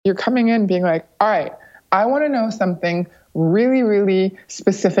you're coming in being like, all right, I want to know something really, really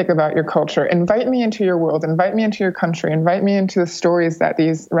specific about your culture. Invite me into your world. Invite me into your country. Invite me into the stories that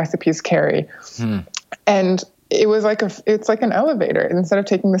these recipes carry. And it was like it's like an elevator. Instead of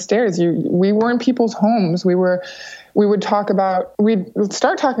taking the stairs, we were in people's homes. We'd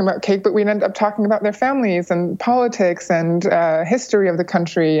start talking about cake, but we'd end up talking about their families and politics and history of the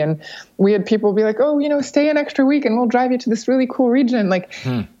country. And we had people be like, oh, stay an extra week and we'll drive you to this really cool region. Like,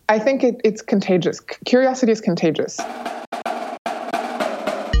 I think it's contagious. Curiosity is contagious.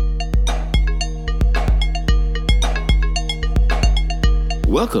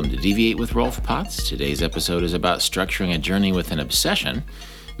 Welcome to Deviate with Rolf Potts. Today's episode is about structuring a journey with an obsession.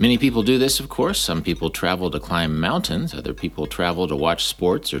 Many people do this, of course. Some people travel to climb mountains. Other people travel to watch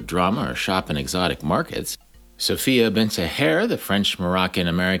sports or drama or shop in exotic markets. Sophia Bentaher, the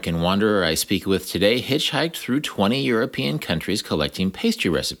French-Moroccan-American wanderer I speak with today, hitchhiked through 20 European countries collecting pastry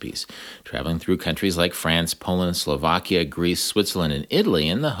recipes, traveling through countries like France, Poland, Slovakia, Greece, Switzerland, and Italy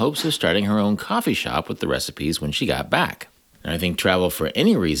in the hopes of starting her own coffee shop with the recipes when she got back. I think travel for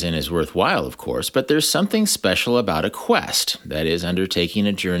any reason is worthwhile, of course, but there's something special about a quest, that is, undertaking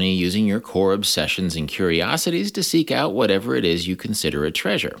a journey using your core obsessions and curiosities to seek out whatever it is you consider a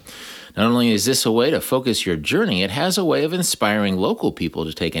treasure. Not only is this a way to focus your journey, it has a way of inspiring local people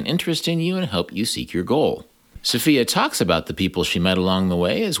to take an interest in you and help you seek your goal. Sophia talks about the people she met along the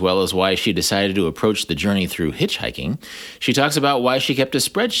way, as well as why she decided to approach the journey through hitchhiking. She talks about why she kept a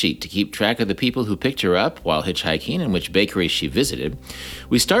spreadsheet to keep track of the people who picked her up while hitchhiking and which bakeries she visited.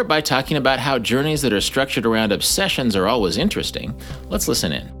 We start by talking about how journeys that are structured around obsessions are always interesting. Let's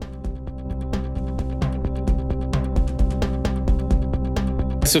listen in.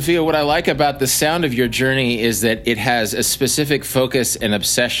 Sophia, what I like about the sound of your journey is that it has a specific focus and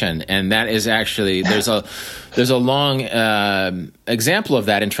obsession, and that is actually, there's a long example of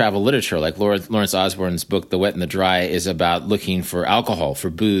that in travel literature, like Lawrence Osborne's book, The Wet and the Dry, is about looking for alcohol, for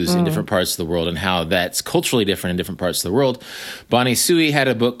booze in different parts of the world and how that's culturally different in different parts of the world. Bonnie Tsui had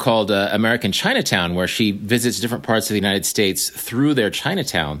a book called American Chinatown, where she visits different parts of the United States through their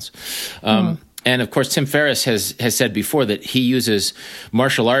Chinatowns. And of course, Tim Ferriss has said before that he uses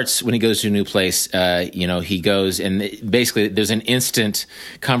martial arts when he goes to a new place. He goes and basically there's an instant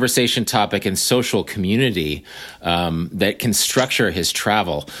conversation topic and social community that can structure his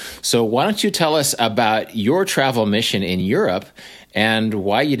travel. So why don't you tell us about your travel mission in Europe and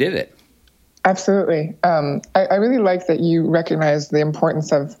why you did it? Absolutely. I really like that you recognize the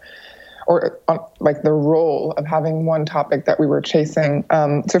importance of the role of having one topic that we were chasing.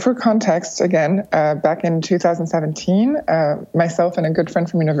 So for context, again, back in 2017, myself and a good friend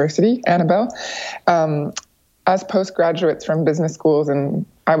from university, Annabelle, as postgraduates from business schools, and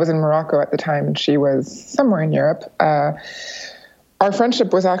I was in Morocco at the time, and she was somewhere in Europe, our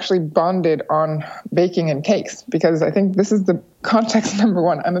friendship was actually bonded on baking and cakes, because I think this is the context number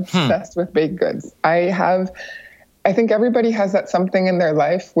one. I'm obsessed with baked goods. I think everybody has that something in their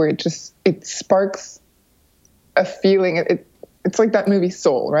life where it sparks a feeling. It's like that movie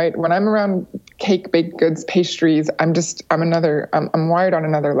Soul, right? When I'm around cake, baked goods, pastries, I'm wired on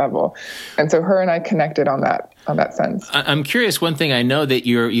another level. And so her and I connected on that sense. I'm curious, one thing, I know that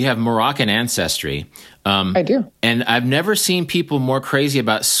you have Moroccan ancestry. I do. And I've never seen people more crazy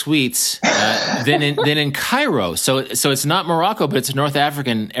about sweets than in Cairo. So it's not Morocco, but it's a North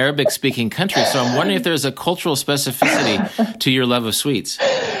African Arabic-speaking country. So I'm wondering if there's a cultural specificity to your love of sweets.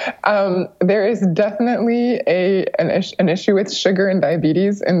 There is definitely an issue with sugar and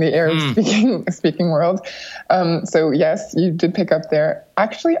diabetes in the Arab-speaking world. So yes, you did pick up there.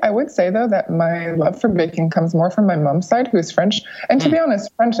 Actually, I would say, though, that my love for baking comes more from my mom's side, who is French. And to be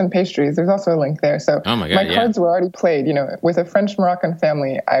honest, French and pastries, there's also a link there. So my cards were already played. With a French-Moroccan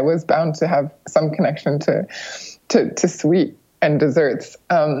family, I was bound to have some connection to sweet and desserts.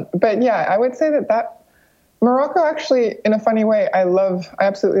 But yeah, I would say that Morocco, actually, in a funny way, I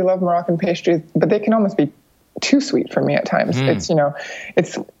absolutely love Moroccan pastries, but they can almost be too sweet for me at times.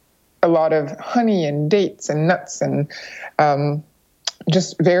 It's a lot of honey and dates and nuts and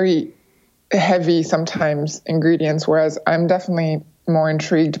just very heavy sometimes ingredients, whereas I'm definitely more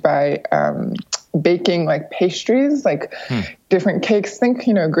intrigued by baking like pastries, like different cakes. Think,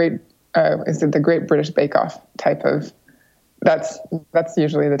 is it the Great British Bake Off type of, that's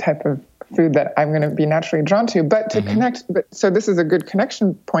usually the type of food that I'm going to be naturally drawn to. But to connect, so this is a good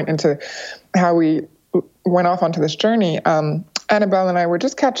connection point into how we went off onto this journey. Annabelle and I were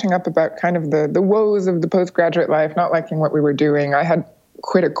just catching up about kind of the woes of the postgraduate life, not liking what we were doing. I had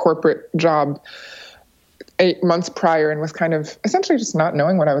quit a corporate job 8 months prior and was kind of essentially just not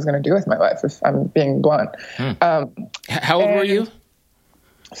knowing what I was going to do with my life, if I'm being blunt. How old were you?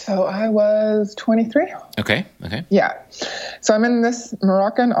 So I was 23. Okay. Yeah. So I'm in this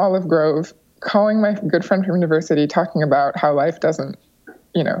Moroccan olive grove, calling my good friend from university, talking about how life doesn't,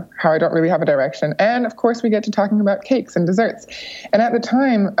 how I don't really have a direction. And of course, we get to talking about cakes and desserts. And at the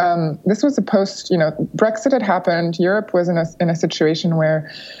time, this was a post, Brexit had happened. Europe was in a situation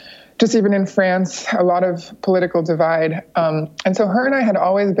where, just even in France, a lot of political divide. And so her and I had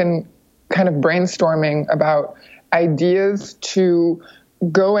always been kind of brainstorming about ideas to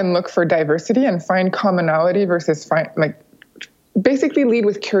go and look for diversity and find commonality versus basically lead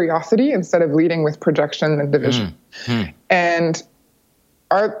with curiosity instead of leading with projection and division. And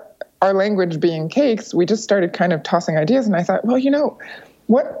our language being cakes, we just started kind of tossing ideas. And I thought, well,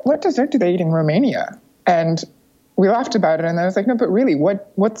 what dessert do they eat in Romania? And we laughed about it. And I was like, no, but really,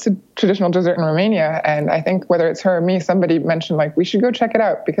 what's a traditional dessert in Romania? And I think whether it's her or me, somebody mentioned, we should go check it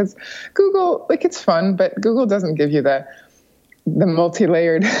out, because Google, it's fun, but Google doesn't give you the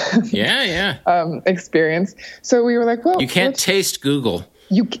multi-layered experience. So we were like, well, you can't taste Google.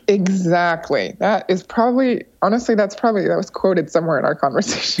 Exactly. That was quoted somewhere in our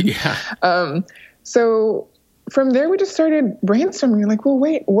conversation. Yeah. So from there, we just started brainstorming. Like, well,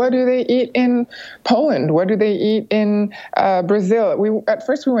 wait, what do they eat in Poland? What do they eat in Brazil? At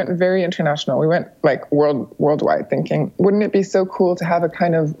first we went very international. We went worldwide, thinking, wouldn't it be so cool to have a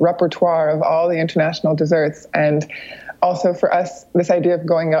kind of repertoire of all the international desserts? And also for us, this idea of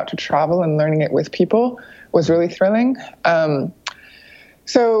going out to travel and learning it with people was really thrilling.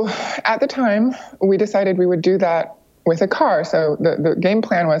 So at the time, we decided we would do that with a car. So the game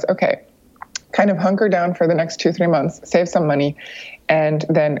plan was, okay, kind of hunker down for the next 2-3 months, save some money, and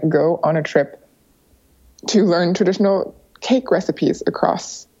then go on a trip to learn traditional cake recipes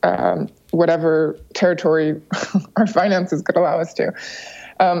across whatever territory our finances could allow us to.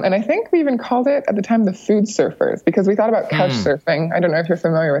 And I think we even called it at the time the food surfers, because we thought about couch surfing. I don't know if you're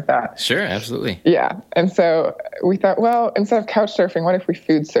familiar with that. Sure, absolutely. Yeah. And so we thought, well, instead of couch surfing, what if we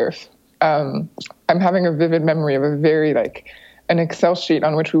food surf? I'm having a vivid memory of a very an Excel sheet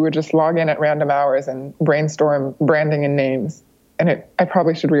on which we would just log in at random hours and brainstorm branding and names. And I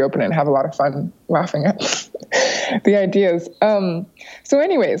probably should reopen it and have a lot of fun laughing at the ideas. So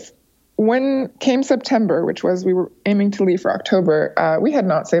anyways, when came September, which was we were aiming to leave for October, we had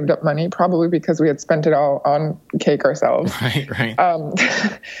not saved up money, probably because we had spent it all on cake ourselves. Right.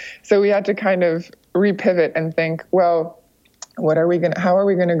 So we had to kind of repivot and think, well, how are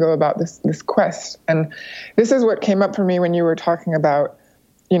we going to go about this quest? And this is what came up for me when you were talking about,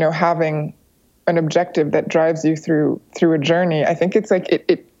 having an objective that drives you through a journey. I think it's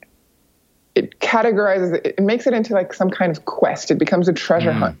it categorizes it makes it into some kind of quest. It becomes a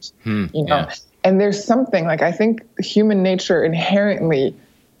treasure hunt, Yeah. And there's something I think human nature inherently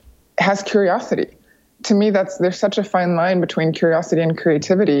has curiosity. To me, there's such a fine line between curiosity and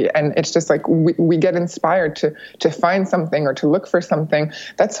creativity. And it's just we get inspired to find something or to look for something.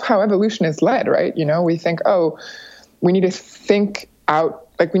 That's how evolution is led, right? We think, oh, we need to think out,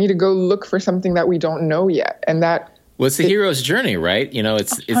 we need to go look for something that we don't know yet. And that, well, it's the hero's journey, right?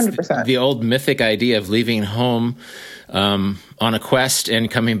 It's 100%. The old mythic idea of leaving home on a quest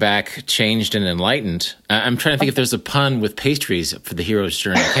and coming back changed and enlightened. I'm trying to think if there's a pun with pastries for the hero's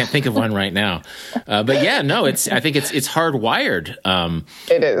journey. I can't think of one right now. But yeah, no, I think it's hardwired.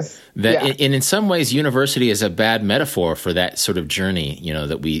 It is. And in some ways, university is a bad metaphor for that sort of journey.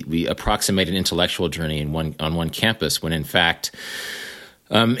 That we approximate an intellectual journey on one campus, when in fact,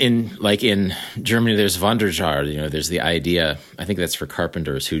 in Germany, there's Wanderjahr. There's the idea. I think that's for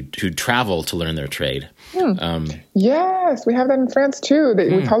carpenters who travel to learn their trade. Yes, we have that in France too.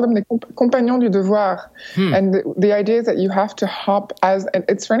 We call them the compagnons du devoir. And the idea is that you have to hop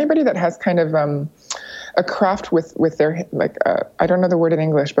it's for anybody that has kind of a craft with their I don't know the word in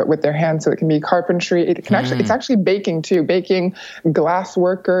English, but with their hands. So it can be carpentry. It can it's actually baking too. Baking, glass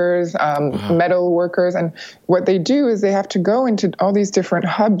workers, metal workers, and what they do is they have to go into all these different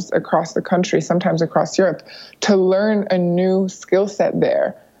hubs across the country, sometimes across Europe, to learn a new skill set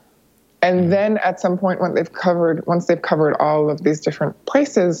there. And then at some point, once they've covered all of these different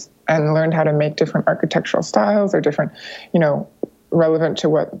places and learned how to make different architectural styles or different, relevant to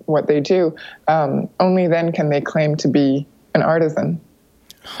what they do, only then can they claim to be an artisan.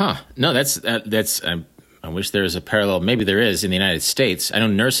 Huh. No, that's I wish there was a parallel. Maybe there is in the United States. I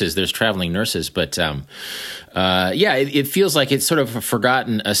know there's traveling nurses, but it feels like it's sort of a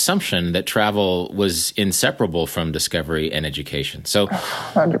forgotten assumption that travel was inseparable from discovery and education. So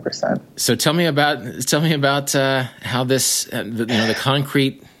 100%. So tell me about how this, the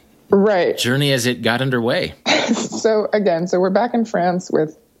concrete journey as it got underway. So we're back in France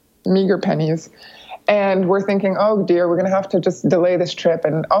with meager pennies. And we're thinking, oh dear, we're going to have to just delay this trip.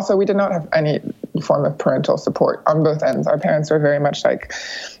 And also, we did not have any form of parental support on both ends. Our parents were very much like,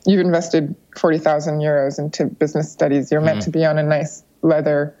 you've invested 40,000 euros into business studies. You're meant to be on a nice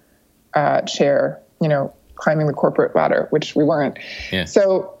leather chair, climbing the corporate ladder, which we weren't. Yeah.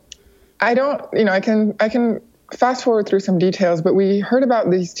 So I don't, I can fast forward through some details, but we heard about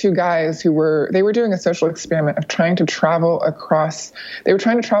these two guys who were doing a social experiment of trying to travel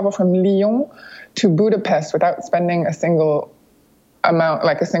from Lyon to Budapest without spending a single amount,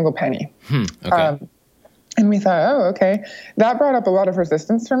 like a single penny. Okay. And we thought, oh, okay. That brought up a lot of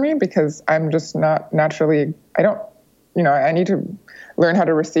resistance for me because I'm just not naturally, I need to learn how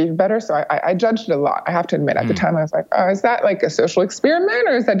to receive better. So I judged it a lot. I have to admit, at the time I was like, oh, is that like a social experiment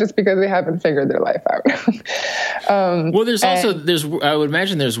or is that just because they haven't figured their life out? Well, I would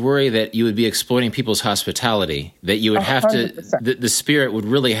imagine there's worry that you would be exploiting people's hospitality, that you would have 100%. The spirit would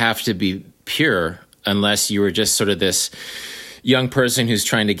really have to be pure unless you were just sort of this young person who's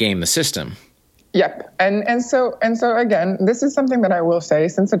trying to game the system. Yep. And so again, this is something that I will say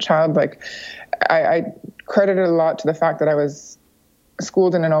since a child, like I credited a lot to the fact that I was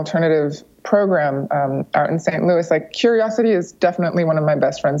schooled in an alternative program out in St. Louis. Like curiosity is definitely one of my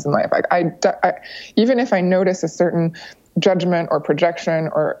best friends in life. Like I even if I notice a certain judgment or projection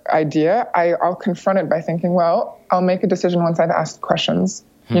or idea, I'll confront it by thinking, well, I'll make a decision once I've asked questions.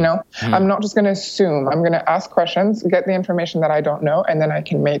 I'm not just going to assume. I'm going to ask questions, get the information that I don't know, and then I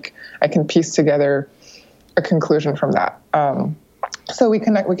can piece together a conclusion from that. So we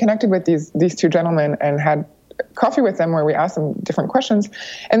connected with these two gentlemen and had coffee with them where we asked them different questions,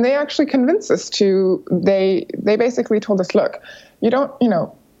 and they actually convinced us to. They basically told us, look, you don't,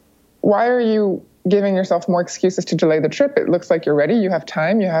 why are you giving yourself more excuses to delay the trip? It looks like you're ready. You have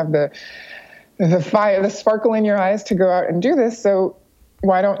time. You have the fire, the sparkle in your eyes to go out and do this. So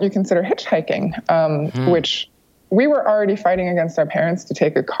why don't you consider hitchhiking? Which we were already fighting against our parents to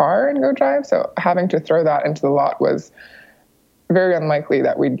take a car and go drive. So having to throw that into the lot was very unlikely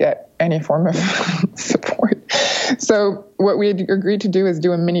that we'd get any form of support. So what we agreed to do is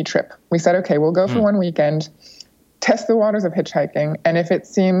do a mini trip. We said, okay, we'll go for one weekend, test the waters of hitchhiking. And if it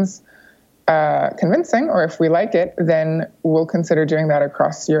seems convincing, or if we like it, then we'll consider doing that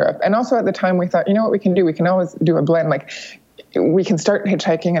across Europe. And also at the time we thought, what we can do? We can always do a blend. Like we can start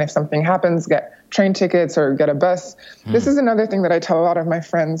hitchhiking, and if something happens, get train tickets or get a bus. This is another thing that I tell a lot of my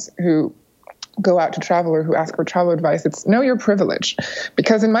friends who go out to travel or who ask for travel advice. It's know your privilege.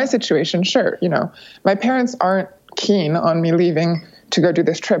 Because in my situation, sure, my parents aren't keen on me leaving to go do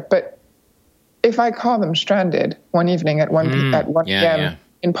this trip. But if I call them stranded one evening at 1 p.m.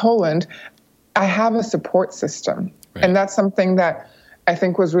 in Poland, I have a support system. Right. And that's something that I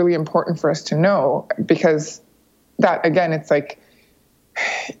think was really important for us to know, because that, again, it's like,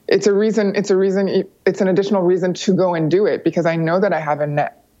 it's an additional reason to go and do it, because I know that I have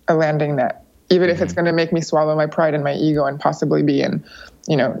a landing net, even if it's going to make me swallow my pride and my ego and possibly be in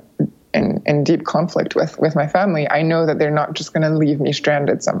deep conflict with my family. I know that they're not just going to leave me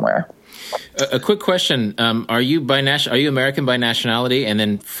stranded somewhere. A quick question. Are you American by nationality and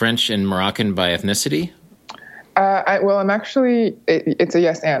then French and Moroccan by ethnicity? I'm actually, it's a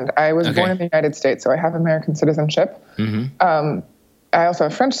yes and. I was born in the United States, so I have American citizenship. I also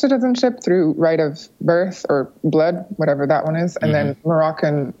have French citizenship through right of birth or blood, whatever that one is. And then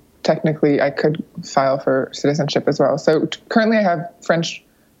Moroccan, technically, I could file for citizenship as well. So currently I have French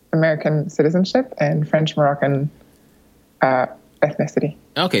American citizenship and French Moroccan ethnicity.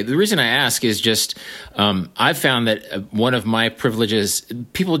 Okay. The reason I ask is just I've found that one of my privileges,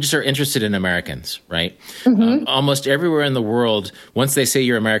 people just are interested in Americans, right? Almost everywhere in the world, once they say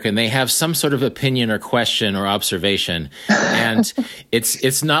you're American, they have some sort of opinion or question or observation. And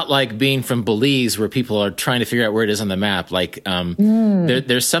it's not like being from Belize where people are trying to figure out where it is on the map. Like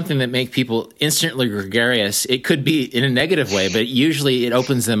there's something that makes people instantly gregarious. It could be in a negative way, but usually it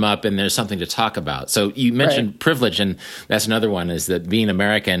opens them up and there's something to talk about. So you mentioned privilege, and that's another one, is that being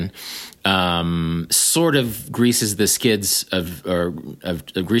American sort of greases the skids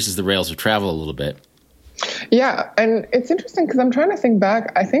greases the rails of travel a little bit. Yeah, and it's interesting because I'm trying to think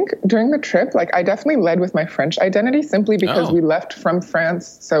back. I think during the trip, like I definitely led with my French identity simply because we left from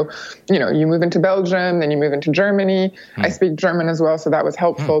France. So, you move into Belgium, then you move into Germany. I speak German as well, so that was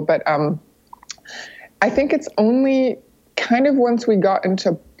helpful. But I think it's only kind of once we got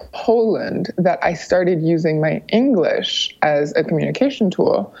into Poland that I started using my English as a communication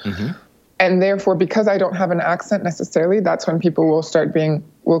tool. And therefore, because I don't have an accent necessarily, that's when people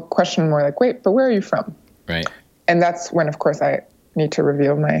will question more like, wait, but where are you from? Right. And that's when, of course, I need to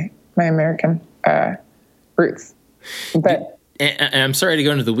reveal my American roots. But And I'm sorry to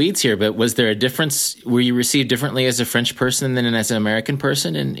go into the weeds here, but was there a difference? Were you received differently as a French person than as an American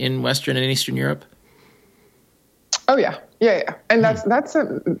person in Western and Eastern Europe? Oh yeah. And that's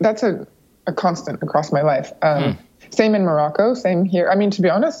a constant across my life. Same in Morocco, same here. I mean, to be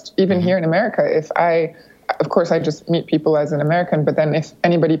honest, even here in America, of course, I just meet people as an American, but then if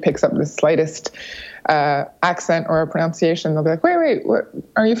anybody picks up the slightest accent or a pronunciation, they'll be like, wait, what,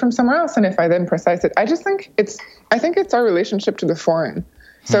 are you from somewhere else? And if I then precise it, I think it's our relationship to the foreign.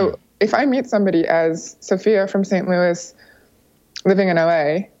 So if I meet somebody as Sophia from St. Louis living in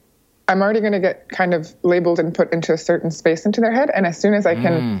LA, I'm already going to get kind of labeled and put into a certain space into their head. And as soon as I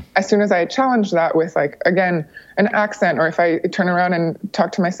challenge that with, like, again, an accent, or if I turn around and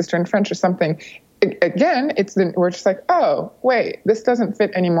talk to my sister in French or something, again, we're just like, oh, wait, this doesn't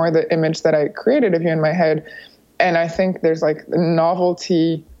fit anymore the image that I created of you in my head. And I think there's like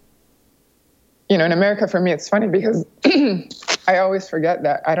novelty, in America. For me, it's funny because I always forget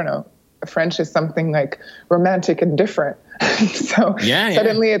that, I don't know, French is something like romantic and different. So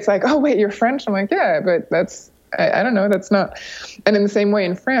suddenly it's like, oh, wait, you're French? I'm like, yeah, but I don't know, that's not. And in the same way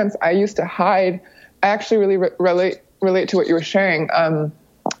in France, I used to hide. I actually really relate to what you were sharing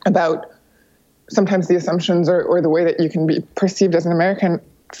about sometimes the assumptions or the way that you can be perceived as an American.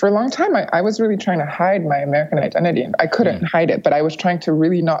 For a long time, I was really trying to hide my American identity, and I couldn't hide it, but I was trying to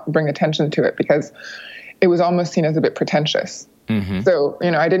really not bring attention to it because it was almost seen as a bit pretentious. Mm-hmm. So,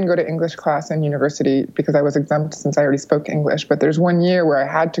 I didn't go to English class in university because I was exempt since I already spoke English, but there's one year where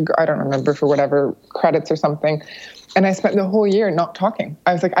I had to go, I don't remember, for whatever credits or something. And I spent the whole year not talking.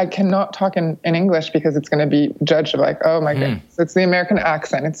 I was like, I cannot talk in English because it's going to be judged like, oh my goodness, it's the American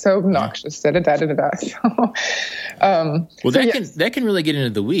accent. It's so obnoxious. So, that can really get into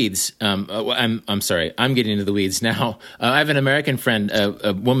the weeds. I'm sorry, I'm getting into the weeds now. I have an American friend,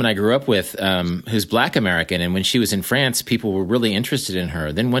 a woman I grew up with, who's Black American, and when she was in France, people were really interested in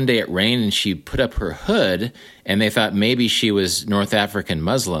her. Then one day it rained, and she put up her hood, and they thought maybe she was North African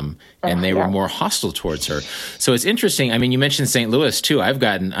Muslim, and they were more hostile towards her. So it's interesting. I mean, you mentioned St. Louis too.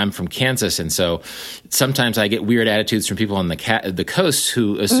 I'm from Kansas, and so sometimes I get weird attitudes from people on the coast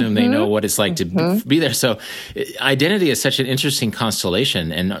who assume they know what it's like to be there. So identity is such an interesting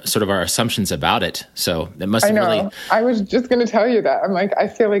constellation, and sort of our assumptions about it. So that must have really. I was just going to tell you that. I'm like, I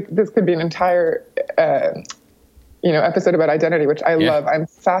feel like this could be an entire. Episode about identity, which I love. I'm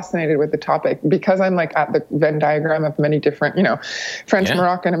fascinated with the topic because I'm like at the Venn diagram of many different, French,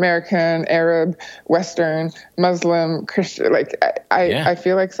 Moroccan, American, Arab, Western, Muslim, Christian. Like I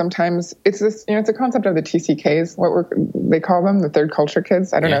feel like sometimes it's this, it's a concept of the TCKs, they call them, the third culture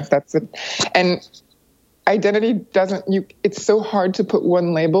kids. I don't know if that's it. And identity it's so hard to put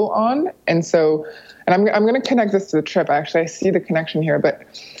one label on. And so, and I'm going to connect this to the trip. Actually, I see the connection here, but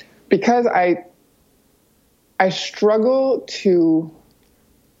because I struggle to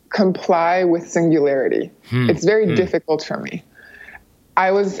comply with singularity. It's very difficult for me. I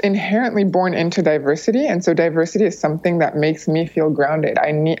was inherently born into diversity, and so diversity is something that makes me feel grounded.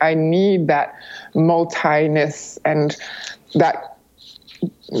 I need that multi-ness and that,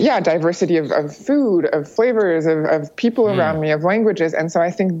 diversity of food, of flavors, of people around me, of languages. And so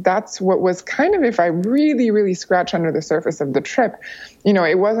I think that's what was kind of, if I really, really scratch under the surface of the trip,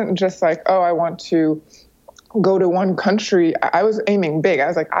 it wasn't just like, oh, I want to go to one country. I was aiming big. I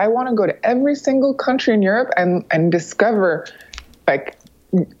was like, I want to go to every single country in Europe and discover, like,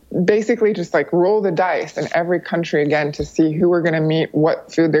 basically just like roll the dice in every country again to see who we're going to meet,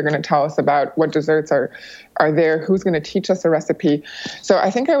 what food they're going to tell us about, what desserts are there, who's going to teach us a recipe. So I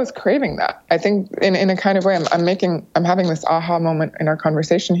think I was craving that. I think in a kind of way I'm having this aha moment in our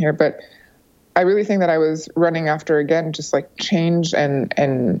conversation here, but I really think that I was running after, again, just like change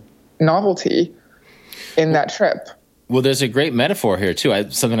and novelty in that trip. Well, there's a great metaphor here,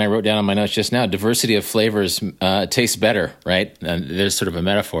 too. Something I wrote down on my notes just now. Diversity of flavors tastes better, right? And there's sort of a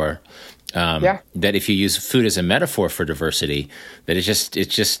metaphor that if you use food as a metaphor for diversity, that it's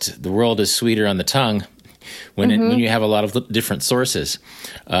just the world is sweeter on the tongue when you have a lot of different sources.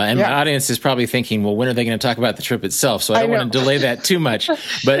 And my audience is probably thinking, well, when are they going to talk about the trip itself? So I don't want to delay that too much.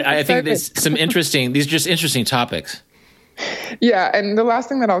 But I think these are just interesting topics. Yeah, and the last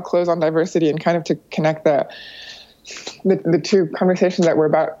thing that I'll close on diversity and kind of to connect the two conversations that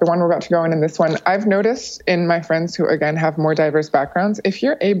the one we're about to go in and this one, I've noticed in my friends who, again, have more diverse backgrounds, if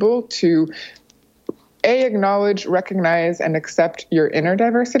you're able to acknowledge, recognize, and accept your inner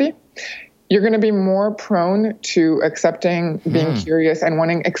diversity, you're going to be more prone to accepting, being curious, and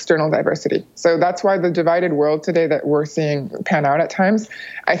wanting external diversity. So that's why the divided world today that we're seeing pan out at times,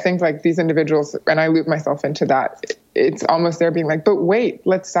 I think like these individuals, and I loop myself into that, it's almost there being like, but wait,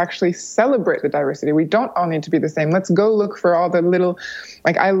 let's actually celebrate the diversity. We don't all need to be the same. Let's go look for all the little,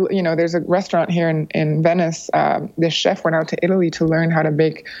 like there's a restaurant here in Venice. This chef went out to Italy to learn how to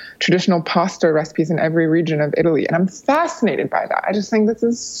make traditional pasta recipes in every region of Italy. And I'm fascinated by that. I just think this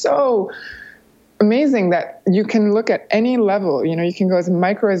is so amazing that you can look at any level. You can go as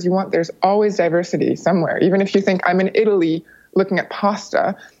micro as you want. There's always diversity somewhere. Even if you think I'm in Italy looking at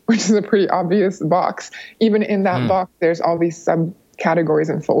pasta, which is a pretty obvious box, even in that box, there's all these subcategories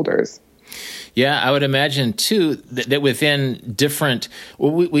and folders. Yeah, I would imagine, too, that within different,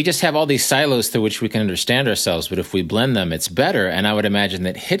 we just have all these silos through which we can understand ourselves, but if we blend them, it's better. And I would imagine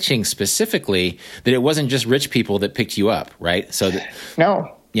that hitching specifically, that it wasn't just rich people that picked you up, right? So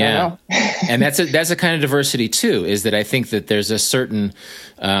No. Yeah. And that's a kind of diversity, too, is that I think that there's a certain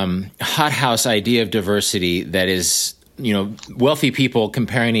hothouse idea of diversity that is, wealthy people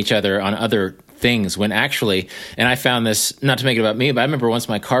comparing each other on other things when actually, and I found this, not to make it about me, but I remember once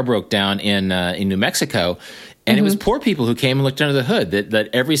my car broke down in New Mexico, and it was poor people who came and looked under the hood, that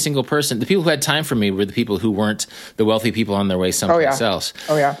every single person, the people who had time for me were the people who weren't the wealthy people on their way someplace else.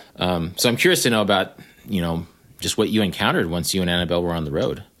 Oh, yeah. So I'm curious to know about, just what you encountered once you and Annabelle were on the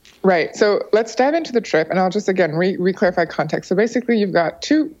road. Right. So let's dive into the trip, and I'll just, again, re-clarify context. So basically, you've got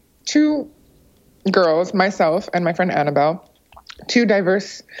two girls, myself and my friend Annabelle, two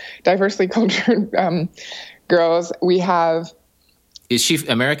diversely cultured girls. We have... Is she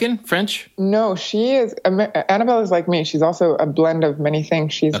American, French? No, she is... Annabelle is like me. She's also a blend of many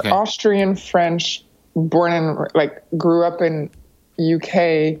things. She's Austrian, French, born in, grew up in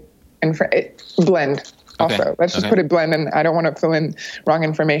UK, and blend. Also, let's just put it blend, and I don't want to fill in wrong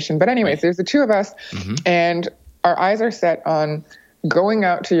information. But anyways, there's the two of us, and our eyes are set on going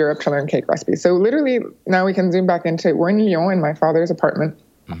out to Europe to learn cake recipes. So literally, now we can zoom back into, we're in Lyon in my father's apartment,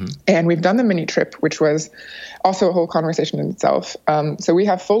 and we've done the mini trip, which was also a whole conversation in itself. So we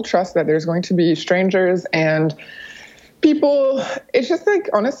have full trust that there's going to be strangers and people. It's just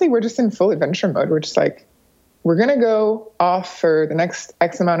honestly, we're just in full adventure mode. We're just we're going to go off for the next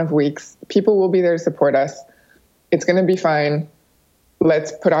X amount of weeks. People will be there to support us. It's going to be fine.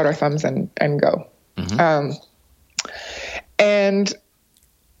 Let's put out our thumbs and go. And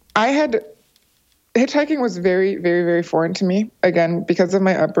hitchhiking was very, very, very foreign to me. Again, because of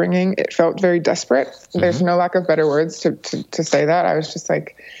my upbringing, it felt very desperate. There's no lack of better words to say that. I was just I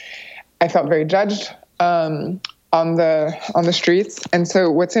felt very judged on the streets. And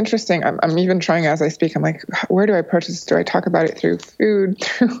so what's interesting, I'm even trying as I speak, I'm like, where do I approach this? Do I talk about it through food,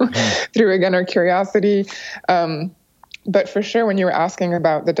 through again, our curiosity? But for sure, when you were asking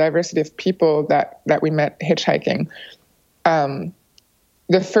about the diversity of people that we met hitchhiking,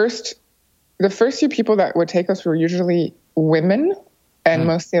 the first few people that would take us were usually women, and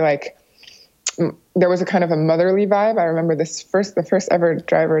mostly there was a kind of a motherly vibe. I remember the first ever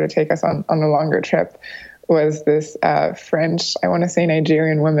driver to take us on a longer trip was this French, I want to say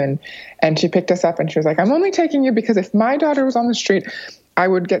Nigerian woman, and she picked us up and she was like, I'm only taking you because if my daughter was on the street, I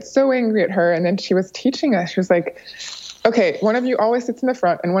would get so angry at her. And then she was teaching us, she was like, okay, one of you always sits in the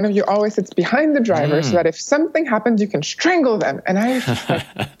front and one of you always sits behind the driver so that if something happens, you can strangle them. And I was just like,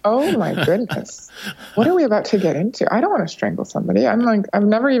 oh my goodness, what are we about to get into? I don't want to strangle somebody. I'm like, I've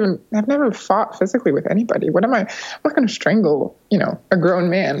never fought physically with anybody. I'm not going to strangle, a grown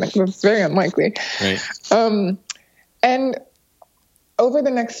man. That's very unlikely. Right. And over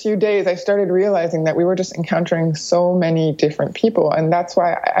the next few days, I started realizing that we were just encountering so many different people. And that's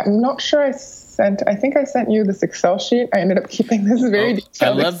why I'm not sure I think I sent you this Excel sheet. I ended up keeping this very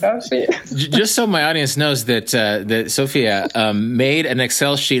detailed Excel sheet. Just so my audience knows that Sophia made an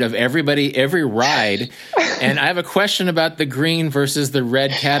Excel sheet of every ride. And I have a question about the green versus the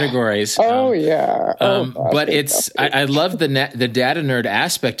red categories. Yeah. But I love the data nerd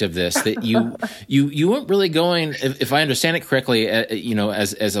aspect of this, that you weren't really going, if I understand it correctly,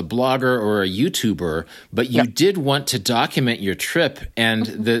 as a blogger or a YouTuber, but you did want to document your trip, and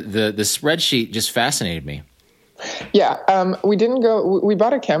the spreadsheet just fascinated me. Yeah. We didn't go, we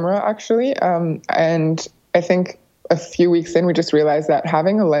bought a camera actually. And I think a few weeks in, we just realized that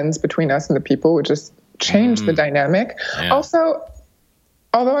having a lens between us and the people would just change the dynamic. Yeah. Also,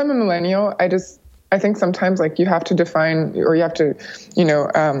 although I'm a millennial, I think sometimes you have to define, or you have to,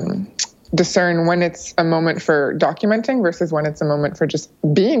 discern when it's a moment for documenting versus when it's a moment for just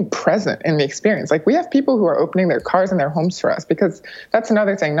being present in the experience. We have people who are opening their cars and their homes for us, because that's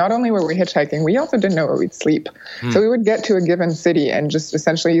another thing. Not only were we hitchhiking, we also didn't know where we'd sleep. So we would get to a given city and just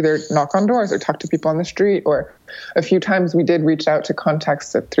essentially either knock on doors or talk to people on the street, or a few times we did reach out to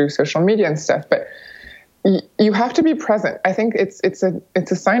contacts through social media and stuff. But you have to be present. I think it's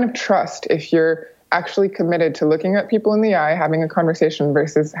a sign of trust if you're actually committed to looking at people in the eye, having a conversation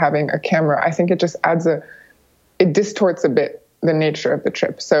versus having a camera, I think it just it distorts a bit the nature of the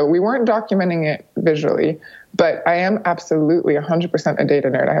trip. So we weren't documenting it visually, but I am absolutely 100% a data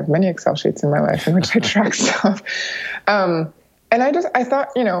nerd. I have many Excel sheets in my life in which I track stuff. And I thought,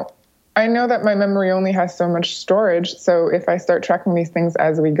 I know that my memory only has so much storage. So if I start tracking these things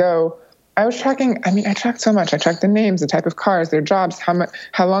as we go, I tracked so much. I tracked the names, the type of cars, their jobs,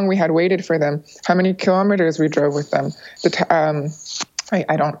 how long we had waited for them, how many kilometers we drove with them.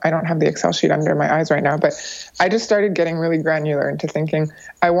 I don't have the Excel sheet under my eyes right now, but I just started getting really granular into thinking,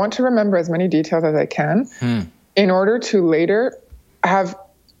 I want to remember as many details as I can in order to later have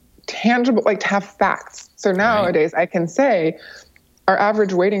tangible, to have facts. So nowadays I can say our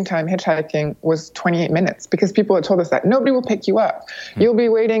average waiting time hitchhiking was 28 minutes because people had told us that nobody will pick you up. You'll be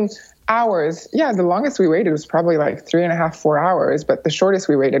waiting hours. Yeah, the longest we waited was probably 3.5, 4 hours, but the shortest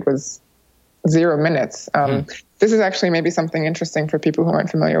we waited was 0 minutes. This is actually maybe something interesting for people who aren't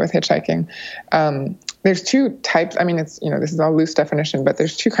familiar with hitchhiking. There's two types. It's, this is all loose definition, but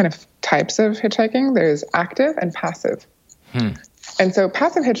there's two kind of types of hitchhiking. There's active and passive. And so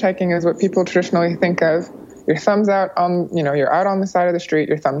passive hitchhiking is what people traditionally think of. Your thumbs out you're out on the side of the street,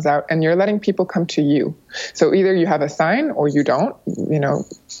 your thumbs out, and you're letting people come to you. So either you have a sign or you don't,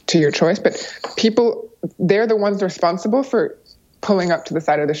 to your choice, but they're the ones responsible for pulling up to the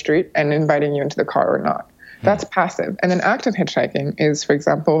side of the street and inviting you into the car or not. That's passive. And then active hitchhiking is, for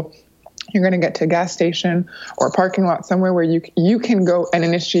example, you're going to get to a gas station or a parking lot somewhere where you can go and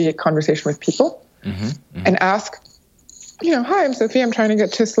initiate conversation with people and ask, hi, I'm Sophie. I'm trying to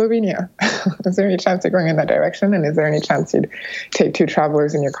get to Slovenia. Is there any chance you're going in that direction? And is there any chance you'd take 2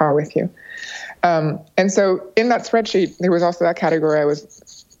 travelers in your car with you? And so in that spreadsheet, there was also that category I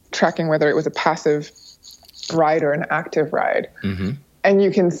was tracking whether it was a passive ride or an active ride. And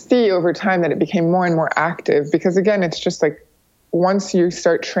you can see over time that it became more and more active because, again, it's just once you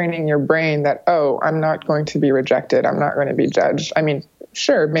start training your brain that, I'm not going to be rejected, I'm not going to be judged.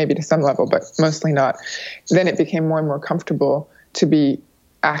 Sure, maybe to some level, but mostly not. Then it became more and more comfortable to be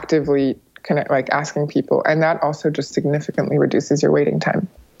actively kind of asking people. And that also just significantly reduces your waiting time.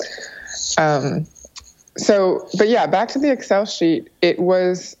 But yeah, back to the Excel sheet, it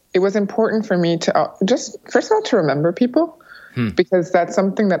was important for me to just, first of all, to remember people, because that's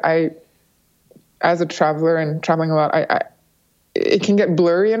something that as a traveler and traveling a lot, it can get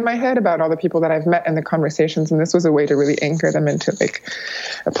blurry in my head about all the people that I've met and the conversations. And this was a way to really anchor them into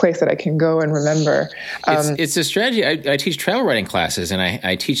a place that I can go and remember. It's a strategy. I teach travel writing classes, and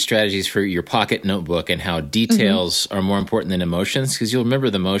I teach strategies for your pocket notebook and how details are more important than emotions, because you'll remember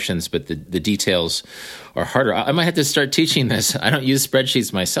the emotions, but the details are harder. I might have to start teaching this. I don't use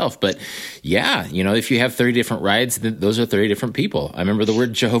spreadsheets myself, but yeah, if you have 30 different rides, those are 30 different people. I remember the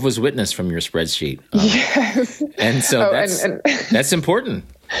word Jehovah's Witness from your spreadsheet. Yes. And so that's important.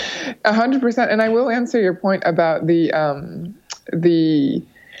 100%. And I will answer your point about the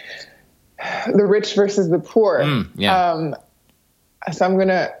rich versus the poor. So I'm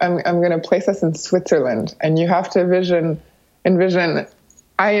gonna place us in Switzerland, and you have to envision.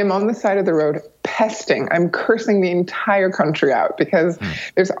 I am on the side of the road pesting. I'm cursing the entire country out because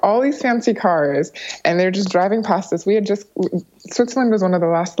there's all these fancy cars and they're just driving past us. Switzerland was one of the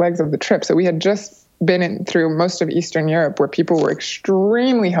last legs of the trip. So we had just been through most of Eastern Europe where people were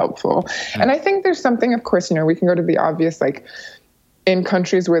extremely helpful. And I think there's something, of course, we can go to the obvious, in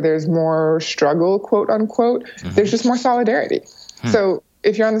countries where there's more struggle, quote unquote, there's just more solidarity. So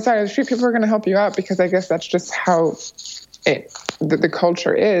if you're on the side of the street, people are going to help you out because I guess that's just how the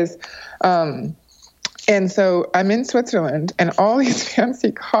culture is. And so I'm in Switzerland and all these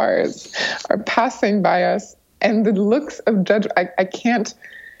fancy cars are passing by us and the looks of judgment, I can't,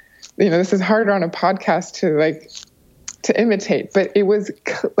 this is harder on a podcast to imitate, but it was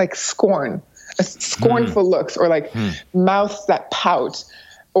scorn, scornful looks or mouths that pout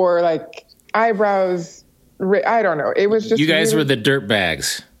or eyebrows. I don't know. It was just, you guys were the dirt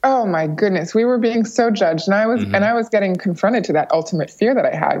bags. Oh my goodness. We were being so judged. And I was getting confronted to that ultimate fear that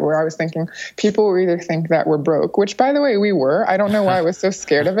I had where I was thinking people will either think that we're broke, which by the way, we were. I don't know why I was so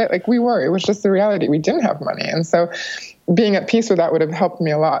scared of it. We were, it was just the reality. We didn't have money. And so being at peace with that would have helped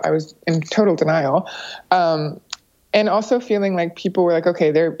me a lot. I was in total denial. And also feeling like people were okay,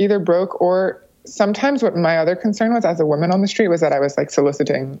 they're either broke or sometimes what my other concern was as a woman on the street was that I was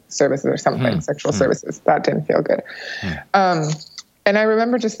soliciting services or something, sexual services. That didn't feel good. And I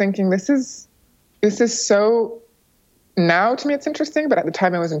remember just thinking, this is so, now to me it's interesting, but at the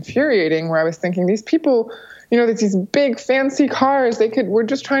time it was infuriating where I was thinking these people, there's these big fancy cars, we're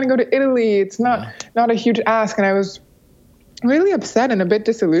just trying to go to Italy. It's not a huge ask. And really upset and a bit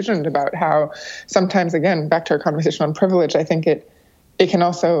disillusioned about how sometimes, again, back to our conversation on privilege, I think it can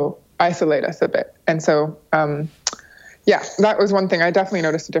also isolate us a bit. And so, that was one thing. I definitely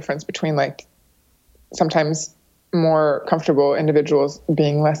noticed a difference between like sometimes more comfortable individuals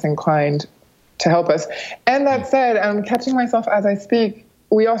being less inclined to help us. And that said, I'm catching myself as I speak.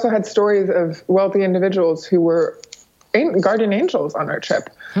 We also had stories of wealthy individuals who were guardian angels on our trip.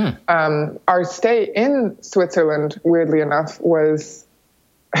 Our stay in Switzerland, weirdly enough, was,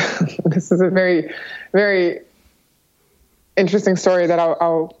 this is a very, very interesting story that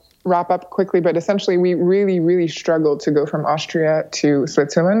I'll wrap up quickly, but essentially we really, really struggled to go from Austria to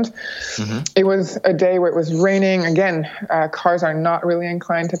Switzerland. It was a day where it was raining. Again, cars are not really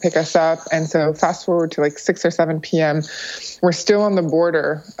inclined to pick us up. And so fast forward to like 6 or 7 p.m., we're still on the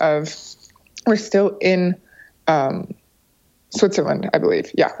border we're still in Switzerland, I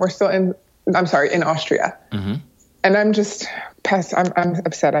believe. Yeah, we're still in Austria. And I'm just I'm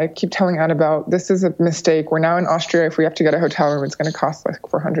upset. I keep telling Annabelle, this is a mistake. We're now in Austria. If we have to get a hotel room, it's going to cost like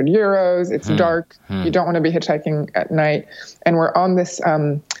 400 euros. It's dark. You don't want to be hitchhiking at night. And we're on this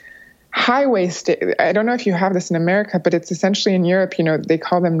highway. I don't know if you have this in America, but it's essentially in Europe, they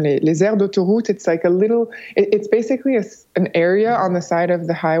call them les aires d'autoroute. It's like it's basically an area on the side of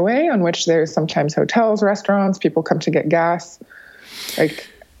the highway on which there's sometimes hotels, restaurants, people come to get gas.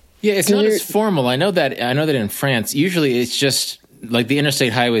 Yeah, it's not as formal. I know that in France, usually it's just like the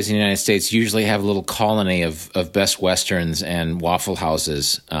interstate highways in the United States usually have a little colony of Best Westerns and Waffle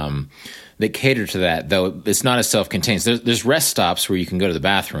Houses that cater to that, though it's not as self-contained. There's rest stops where you can go to the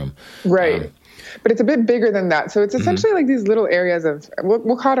bathroom. Right. But it's a bit bigger than that. So it's essentially like these little areas of,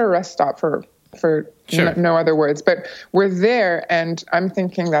 we'll call it a rest stop for sure. No other words. But we're there, and I'm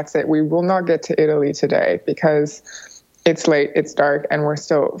thinking that's it. We will not get to Italy today because it's late, it's dark, and we're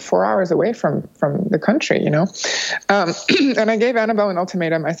still 4 hours away from the country, And I gave Annabelle an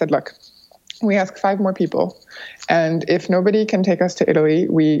ultimatum. I said, look, we ask 5 more people, and if nobody can take us to Italy,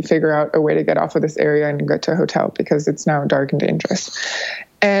 we figure out a way to get off of this area and go to a hotel because it's now dark and dangerous.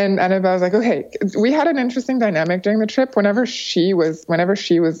 And Annabelle was like, okay. We had an interesting dynamic during the trip. Whenever she was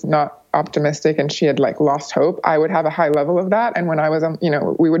not optimistic and she had like lost hope, I would have a high level of that. And when I was,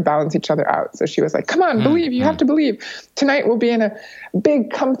 we would balance each other out. So she was like, come on, believe, you have to believe. Tonight we'll be in a big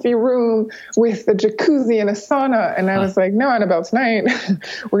comfy room with a jacuzzi and a sauna. And I was like, no, Annabelle, tonight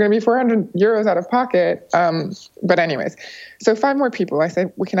we're going to be 400 euros out of pocket. But anyways, so 5 more people. I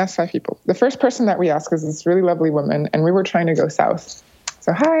said, we can ask 5 people. The first person that we asked is this really lovely woman, and we were trying to go south.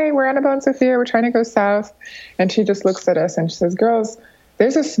 So, hi, we're Annabelle and Sophia. We're trying to go south. And she just looks at us and she says, girls,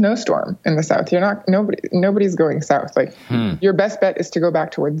 there's a snowstorm in the south. Nobody's going south. Like, your best bet is to go back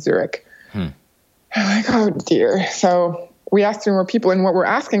towards Zurich. I'm like, oh, dear. So we asked 3 more people. And what we're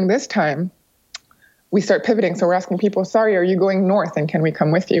asking this time, we start pivoting. So we're asking people, sorry, are you going north? And can we come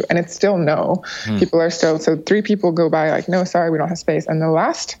with you? And it's still no. People are still, so 3 people go by like, no, sorry, we don't have space. And the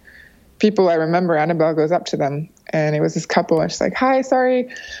last people I remember, Annabelle goes up to them, and it was this couple, and she's like, hi, sorry,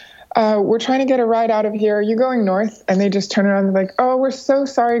 we're trying to get a ride out of here. Are you going north? And they just turn around and they're like, oh, we're so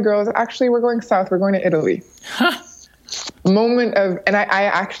sorry, girls. Actually, we're going south. We're going to Italy. Moment of, and I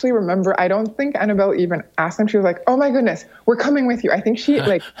actually remember, I don't think Annabelle even asked them. She was like, oh my goodness, we're coming with you. I think she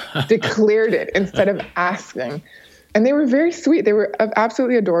like declared it instead of asking. And they were very sweet. They were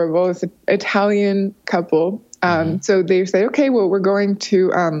absolutely adorable. It's an Italian couple. So they say, okay, well, we're going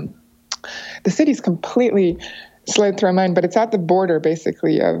to, the city's completely slid through my mind, but it's at the border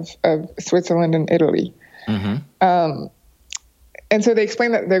basically of Switzerland and Italy. And so they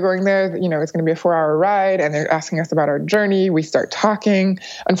explain that they're going there, it's going to be a 4-hour ride, and they're asking us about our journey. We start talking.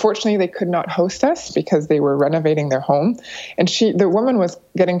 Unfortunately, they could not host us because they were renovating their home. And the woman was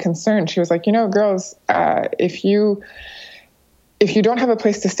getting concerned. She was like, girls, if you don't have a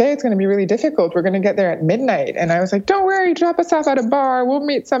place to stay, it's going to be really difficult. We're going to get there at midnight. And I was like, don't worry, drop us off at a bar. We'll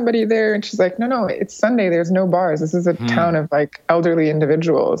meet somebody there. And she's like, no, it's Sunday. There's no bars. This is a town of like elderly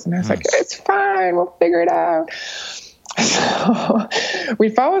individuals. And I was like, it's fine. We'll figure it out. So we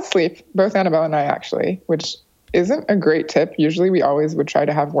fall asleep, both Annabelle and I actually, which isn't a great tip. Usually we always would try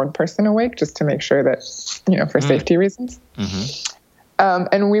to have one person awake just to make sure that, for safety reasons.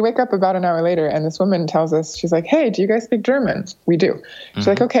 And we wake up about an hour later, and this woman tells us, she's like, hey, do you guys speak German? We do. She's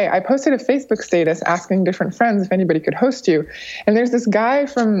like, okay, I posted a Facebook status asking different friends if anybody could host you. And there's this guy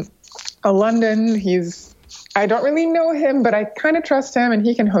from London. I don't really know him, but I kind of trust him, and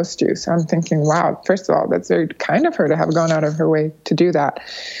he can host you. So I'm thinking, wow, first of all, that's very kind of her to have gone out of her way to do that.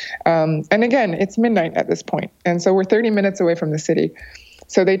 And again, it's midnight at this point. And so we're 30 minutes away from the city.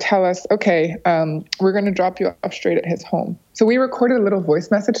 So they tell us, okay, we're going to drop you off straight at his home. So we recorded a little voice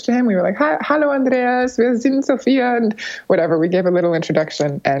message to him. We were like, hello, Andreas, wir sind Sophia, and whatever. We gave a little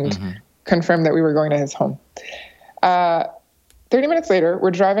introduction and confirmed that we were going to his home. 30 minutes later,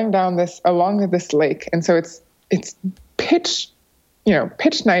 we're driving down along this lake. And so it's pitch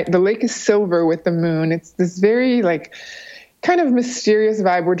night. The lake is silver with the moon. It's this very kind of mysterious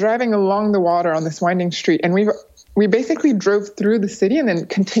vibe. We're driving along the water on this winding street, and we basically drove through the city and then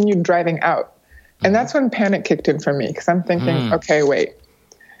continued driving out. And that's when panic kicked in for me, because I'm thinking, okay, wait,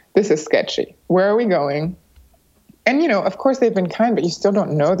 this is sketchy. Where are we going? And, of course they've been kind, but you still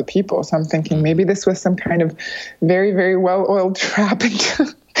don't know the people. So I'm thinking maybe this was some kind of very, very well-oiled trap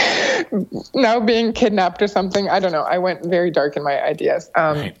into now being kidnapped or something. I don't know. I went very dark in my ideas.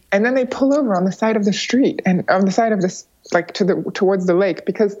 And then they pull over on the side of the street and on the side of this, towards the lake,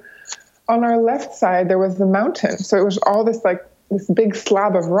 because on our left side, there was the mountain. So it was all this big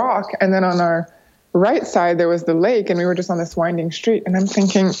slab of rock. And then on our right side, there was the lake, and we were just on this winding street. And I'm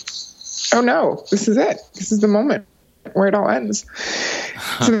thinking, oh no, this is it. This is the moment where it all ends.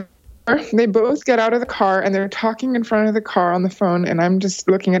 So they both get out of the car, and they're talking in front of the car on the phone. And I'm just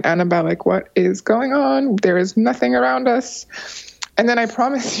looking at Annabelle like, what is going on? There is nothing around us. And then I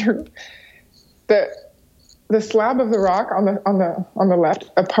promise you that the slab of the rock on the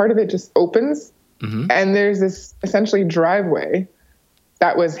left, a part of it just opens, and there's this essentially driveway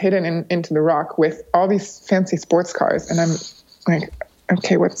that was hidden into the rock with all these fancy sports cars. And I'm like,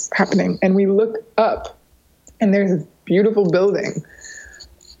 okay, what's happening? And we look up, and there's this beautiful building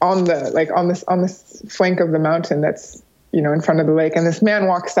on this flank of the mountain that's in front of the lake. And this man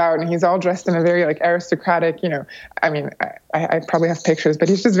walks out, and he's all dressed in a very aristocratic, I mean, I probably have pictures, but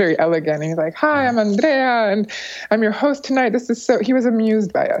he's just very elegant. And he's like, hi, I'm Andrea, and I'm your host tonight. He was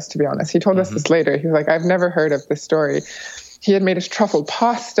amused by us, to be honest. He told us this later. He was like, I've never heard of this story. He had made us truffle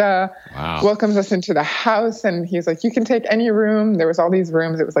pasta, welcomes us into the house. And he's like, you can take any room. There was all these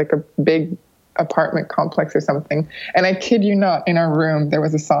rooms. It was like a big apartment complex or something. And I kid you not, in our room, there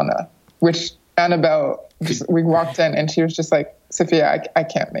was a sauna, which Annabelle, we walked in and she was just like, Sophia, I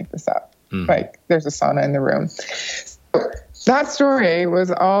can't make this up. There's a sauna in the room. So that story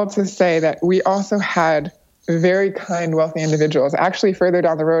was all to say that we also had very kind, wealthy individuals. Actually, further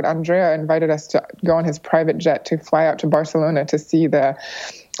down the road, Andrea invited us to go on his private jet to fly out to Barcelona to see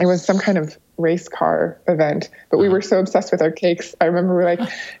it was some kind of race car event, but we were so obsessed with our cakes. I remember we were like,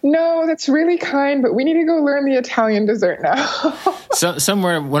 no, that's really kind, but we need to go learn the Italian dessert now. So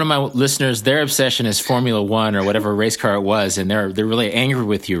somewhere, one of my listeners, their obsession is Formula One or whatever race car it was, and they're really angry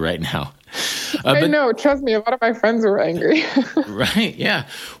with you right now. I know. Trust me, a lot of my friends were angry. Right? Yeah.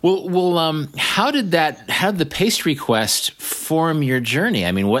 Well. How did the pastry quest form your journey?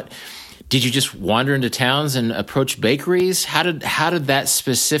 I mean, what did you just wander into towns and approach bakeries? How did that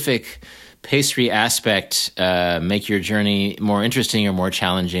specific pastry aspect make your journey more interesting or more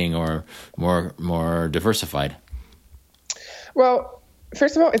challenging or more diversified? Well,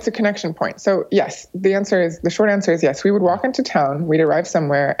 first of all, it's a connection point. So yes, the short answer is yes. We would walk into town, we'd arrive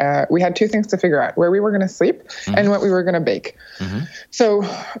somewhere. We had two things to figure out: where we were going to sleep and what we were going to bake. So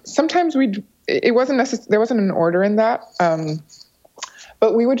sometimes it wasn't necessary. There wasn't an order in that.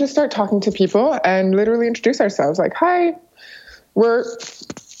 But we would just start talking to people and literally introduce ourselves like, hi, we're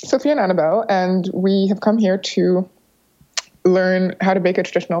Sophia and Annabelle, and we have come here to learn how to bake a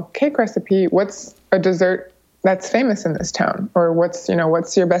traditional cake recipe. What's a dessert that's famous in this town? Or what's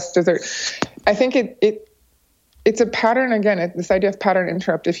your best dessert? I think it's a pattern. Again, this idea of pattern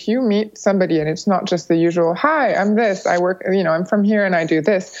interrupt. If you meet somebody and it's not just the usual, hi, I'm this, I work, I'm from here and I do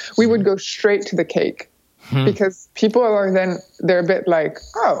this, we would go straight to the cake. Because people are they're a bit like,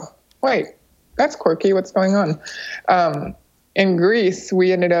 oh, wait, that's quirky. What's going on? In Greece,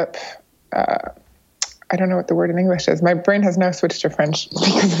 we ended up, I don't know what the word in English is. My brain has now switched to French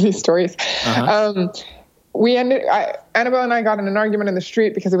because of these stories. Annabelle and I got in an argument in the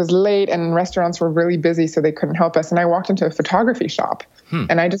street because it was late and restaurants were really busy, so they couldn't help us. And I walked into a photography shop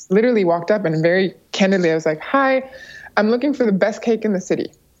and I just literally walked up and very candidly, I was like, hi, I'm looking for the best cake in the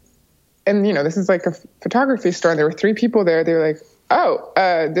city. And, this is like a photography store. And there were three people there. They were like, oh,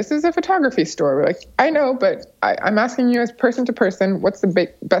 this is a photography store. We're like, I know, but I'm asking you as person to person, what's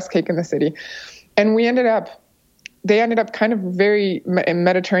the best cake in the city? And they ended up kind of very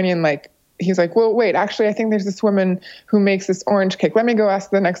Mediterranean, like, he's like, well, wait, actually, I think there's this woman who makes this orange cake. Let me go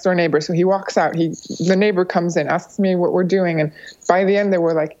ask the next door neighbor. So he walks out. The neighbor comes in, asks me what we're doing. And by the end, there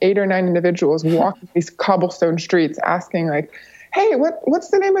were like 8 or 9 individuals walking these cobblestone streets asking like, hey, what's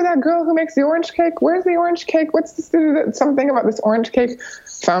the name of that girl who makes the orange cake? Where's the orange cake? What's something about this orange cake?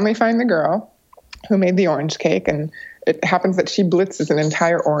 Finally find the girl who made the orange cake. And it happens that she blitzes an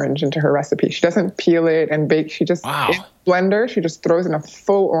entire orange into her recipe. She doesn't peel it and bake. She just, in blender, she just throws in a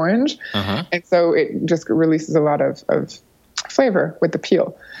full orange. And so it just releases a lot of flavor with the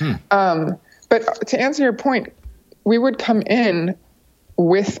peel. But to answer your point, we would come in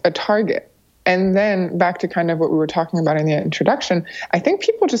with a target. And then back to kind of what we were talking about in the introduction, I think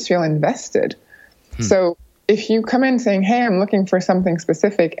people just feel invested. So if you come in saying, hey, I'm looking for something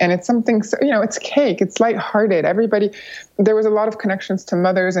specific, and it's something, it's cake, it's lighthearted. There was a lot of connections to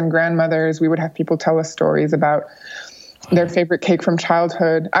mothers and grandmothers. We would have people tell us stories about their favorite cake from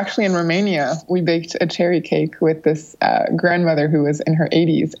childhood. Actually, in Romania, we baked a cherry cake with this grandmother who was in her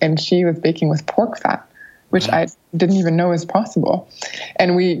 80s, and she was baking with pork fat, which I didn't even know was possible.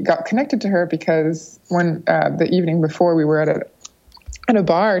 And we got connected to her because when the evening before, we were at a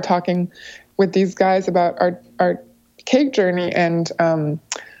bar talking with these guys about our cake journey, and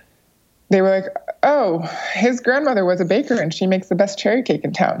they were like, oh, his grandmother was a baker and she makes the best cherry cake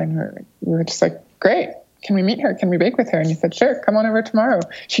in town. And we were just like, great, can we meet her? Can we bake with her? And he said, sure, come on over tomorrow.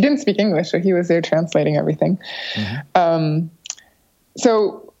 She didn't speak English, so he was there translating everything.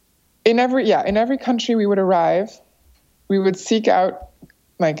 So in every country we would arrive, we would seek out,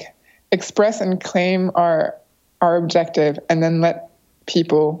 express and claim our objective, and then let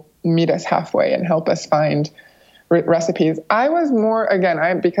people meet us halfway and help us find recipes. I was more,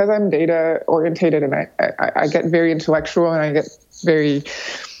 again, because I'm data orientated, and I get very intellectual, and I get very,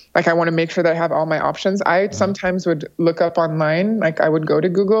 I want to make sure that I have all my options. I sometimes would look up online, I would go to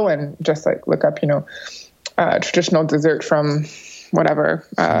Google and just look up, traditional dessert from whatever,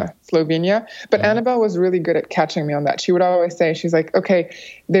 Slovenia. But Annabelle was really good at catching me on that. She would always say, she's like, okay,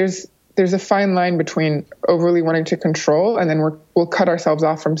 there's a fine line between overly wanting to control, and then we'll cut ourselves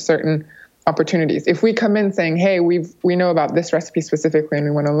off from certain opportunities. If we come in saying, hey, we know about this recipe specifically and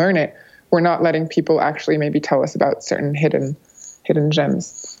we want to learn it, we're not letting people actually maybe tell us about certain hidden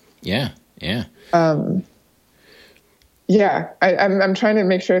gems. Yeah. I'm trying to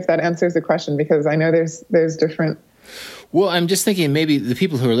make sure if that answers the question, because I know there's different. Well, I'm just thinking maybe the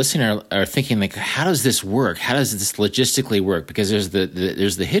people who are listening are thinking, how does this work? How does this logistically work? Because there's the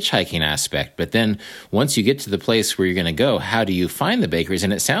hitchhiking aspect, but then once you get to the place where you're going to go, how do you find the bakeries?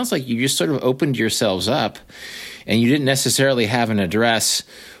 And it sounds like you just sort of opened yourselves up, and you didn't necessarily have an address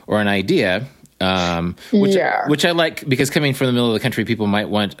or an idea. Which I like, because coming from the middle of the country, people might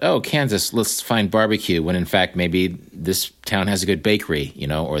want, Kansas, let's find barbecue, when in fact maybe this town has a good bakery,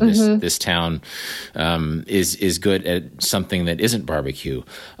 or this town is good at something that isn't barbecue.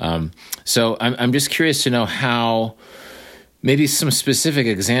 So I'm just curious to know how, maybe some specific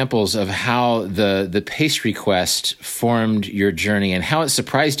examples of how the pastry quest formed your journey and how it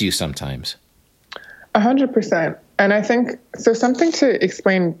surprised you sometimes. 100%. And I think, so something to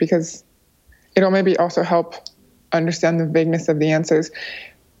explain, because it'll maybe also help understand the vagueness of the answers.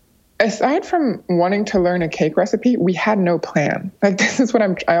 Aside from wanting to learn a cake recipe, we had no plan. This is what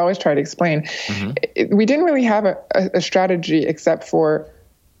I always try to explain. We didn't really have a strategy, except for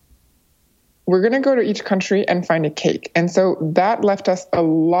we're going to go to each country and find a cake. And so that left us a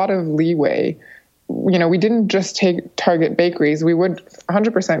lot of leeway. We didn't just target bakeries. We would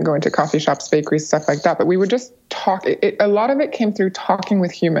 100% go into coffee shops, bakeries, stuff like that. But we would just talk. A lot of it came through talking with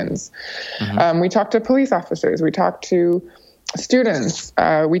humans. We talked to police officers. We talked to students.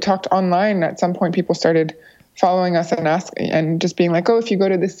 We talked online. At some point, people started following us and asking, and just being like, if you go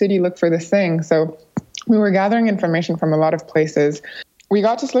to this city, look for this thing. So we were gathering information from a lot of places. We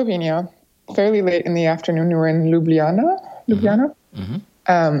got to Slovenia fairly late in the afternoon. We were in Ljubljana.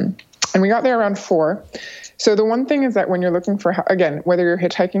 And we got there around 4. So the one thing is that when you're looking for, again, whether you're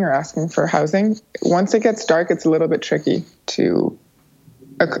hitchhiking or asking for housing, once it gets dark, it's a little bit tricky to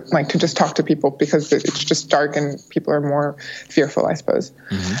just talk to people, because it's just dark and people are more fearful, I suppose.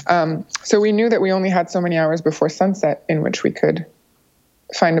 So we knew that we only had so many hours before sunset in which we could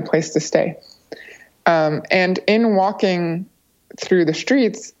find a place to stay. And in walking through the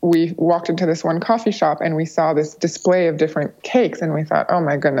streets, we walked into this one coffee shop and we saw this display of different cakes, and we thought, oh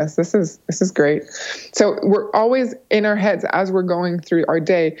my goodness, this is great. So we're always in our heads as we're going through our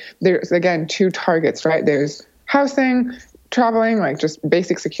day. There's, again, 2 targets, right? There's housing, traveling, just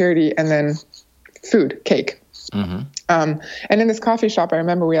basic security, and then food, cake. And in this coffee shop, I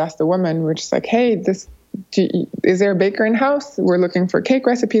remember we asked the woman, we were just like, hey, is there a baker in house? We're looking for cake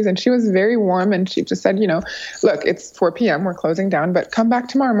recipes. And she was very warm, and she just said, look, it's 4 p.m. We're closing down, but come back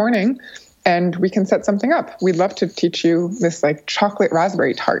tomorrow morning and we can set something up. We'd love to teach you this chocolate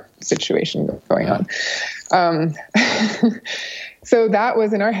raspberry tart situation going on. So that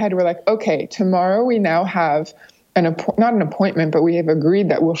was in our head. We're like, okay, tomorrow we now have not an appointment, but we have agreed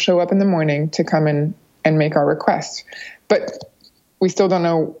that we'll show up in the morning to come and and make our request. But we still don't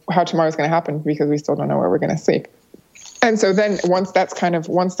know how tomorrow's going to happen because we still don't know where we're going to sleep. And so then once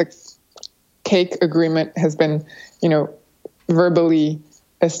the cake agreement has been, verbally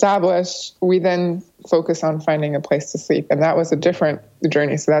established, we then focus on finding a place to sleep. And that was a different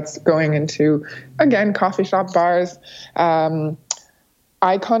journey. So that's going into, again, coffee shop, bars.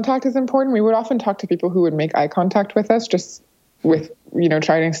 Eye contact is important. We would often talk to people who would make eye contact with us, just with,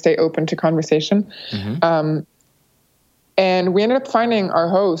 trying to stay open to conversation. Mm-hmm. And we ended up finding our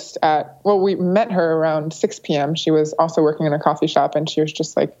host we met her around 6 p.m. She was also working in a coffee shop, and she was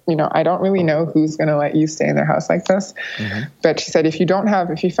just like, I don't really know who's going to let you stay in their house like this. Mm-hmm. But she said, if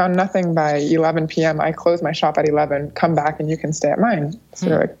you found nothing by 11 p.m., I close my shop at 11, come back and you can stay at mine. So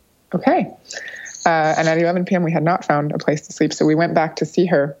we're like, okay. And at 11 p.m., we had not found a place to sleep. So we went back to see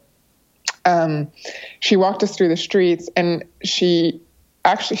her. She walked us through the streets, and she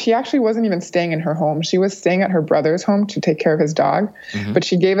actually wasn't even staying in her home. She was staying at her brother's home to take care of his dog. Mm-hmm. But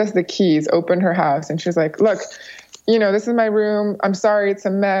she gave us the keys, opened her house, and she was like, look, this is my room. I'm sorry, it's a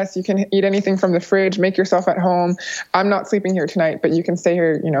mess. You can eat anything from the fridge, make yourself at home. I'm not sleeping here tonight, but you can stay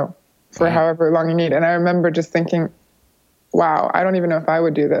here, for however long you need. And I remember just thinking, wow, I don't even know if I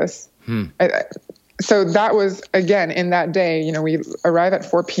would do this. So that was, again, in that day, we arrive at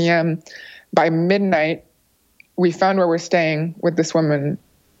 4 p.m. By midnight, we found where we're staying with this woman,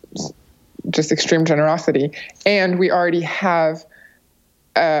 just extreme generosity. And we already have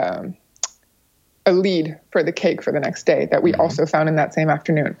a lead for the cake for the next day that we also found in that same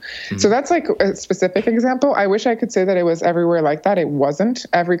afternoon. Mm-hmm. So that's like a specific example. I wish I could say that it was everywhere like that. It wasn't.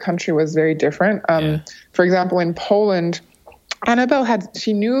 Every country was very different. For example, in Poland, Annabelle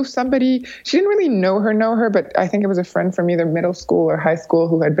she knew somebody, she didn't really know her, but I think it was a friend from either middle school or high school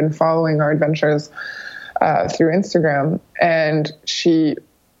who had been following our adventures through Instagram. And she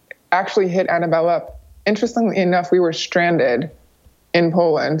actually hit Annabelle up. Interestingly enough, we were stranded in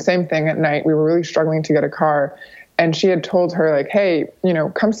Poland. Same thing at night. We were really struggling to get a car. And she had told her, like, hey,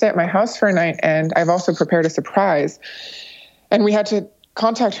 come stay at my house for a night. And I've also prepared a surprise. And we had to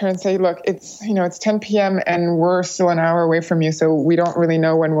contact her and say, look, it's 10 p.m. and we're still an hour away from you. So we don't really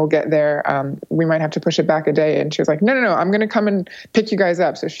know when we'll get there. We might have to push it back a day. And she was like, no, I'm going to come and pick you guys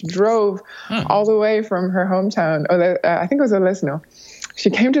up. So she drove all the way from her hometown. I think it was Olesno. She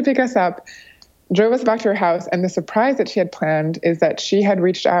came to pick us up, drove us back to her house. And the surprise that she had planned is that she had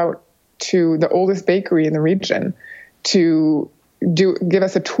reached out to the oldest bakery in the region to give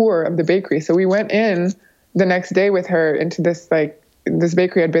us a tour of the bakery. So we went in the next day with her into this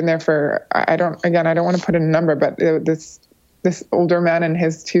bakery. Had been there for, I don't want to put in a number, but this older man and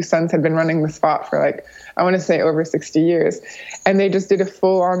his two sons had been running the spot for I want to say over 60 years. And they just did a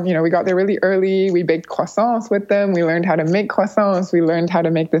full on, we got there really early. We baked croissants with them. We learned how to make croissants. We learned how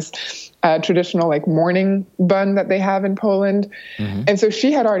to make this traditional morning bun that they have in Poland. Mm-hmm. And so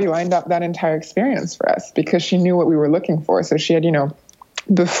she had already lined up that entire experience for us because she knew what we were looking for. So she had,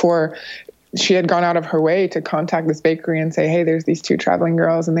 before she had gone out of her way to contact this bakery and say, hey, there's these two traveling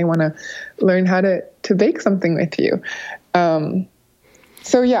girls and they want to learn how to bake something with you.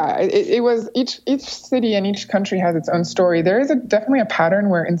 So yeah, it was each city and each country has its own story. There is definitely a pattern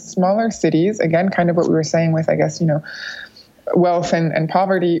where in smaller cities, again, kind of what we were saying with, I guess, wealth and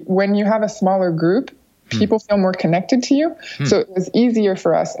poverty, when you have a smaller group, people feel more connected to you. So it was easier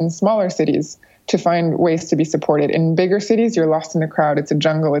for us in smaller cities to find ways to be supported. In bigger cities, you're lost in the crowd. It's a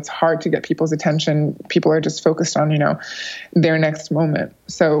jungle. It's hard to get people's attention. People are just focused on, their next moment.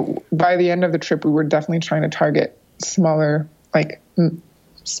 So by the end of the trip, we were definitely trying to target smaller,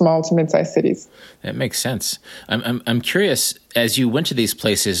 small to mid-sized cities. That makes sense. I'm curious, as you went to these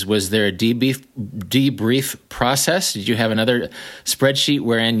places, was there a debrief process? Did you have another spreadsheet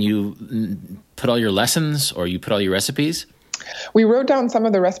wherein you put all your lessons or you put all your recipes? We wrote down some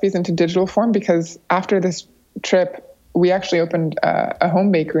of the recipes into digital form because after this trip, we actually opened a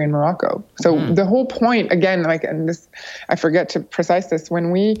home bakery in Morocco. So the whole point, again, and this, I forget to precise this,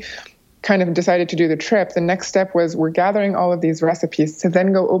 when we kind of decided to do the trip, the next step was we're gathering all of these recipes to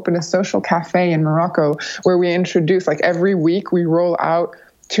then go open a social cafe in Morocco where we introduce, every week we roll out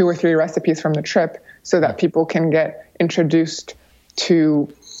 2 or 3 recipes from the trip so that people can get introduced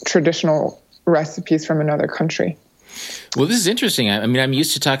to traditional recipes from another country. Well, this is interesting. I mean, I'm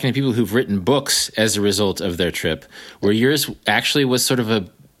used to talking to people who've written books as a result of their trip, where yours actually was sort of a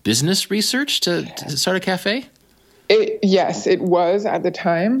business research to start a cafe? Yes, it was at the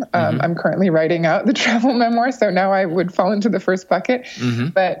time. I'm currently writing out the travel memoir, so now I would fall into the first bucket. Mm-hmm.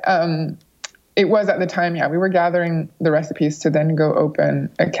 But it was at the time, we were gathering the recipes to then go open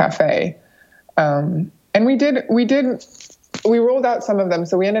a cafe. And we did We rolled out some of them.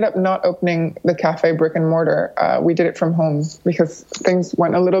 So we ended up not opening the cafe brick and mortar. We did it from home because things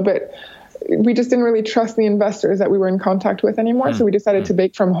went a little bit, we just didn't really trust the investors that we were in contact with anymore. So we decided to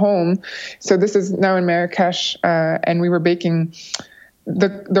bake from home. So this is now in Marrakesh, and we were baking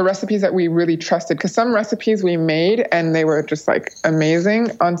the recipes that we really trusted, because some recipes we made and they were just like amazing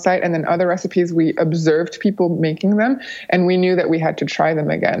on site, and then other recipes we observed people making them and we knew that we had to try them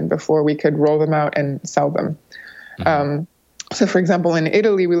again before we could roll them out and sell them. So for example, in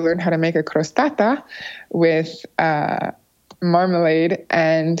Italy, we learned how to make a crostata with marmalade,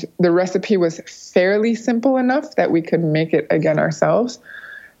 and the recipe was fairly simple enough that we could make it again ourselves.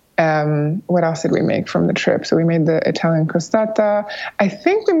 What else did we make from the trip? So we made the Italian crostata. I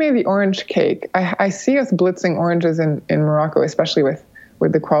think we made the orange cake. I see us blitzing oranges in Morocco, especially with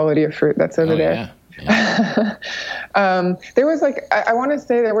the quality of fruit that's over there. Yeah. There was I want to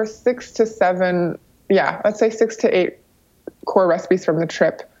say there were 6 to 7, let's say 6 to 8 core recipes from the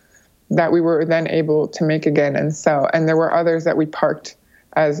trip that we were then able to make again and sell. And there were others that we parked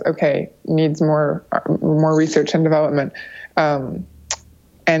as, okay, needs more research and development.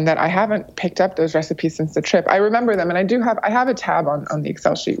 And that I haven't picked up those recipes since the trip. I remember them, and I have a tab on the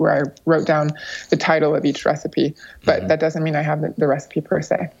Excel sheet where I wrote down the title of each recipe, but that doesn't mean I have the recipe per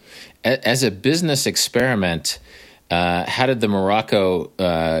se. As a business experiment, how did the Morocco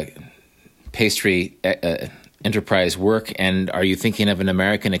pastry enterprise work? And are you thinking of an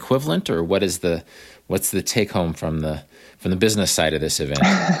American equivalent, or what's the take home from the business side of this event?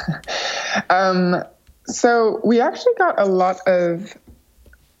 So we actually got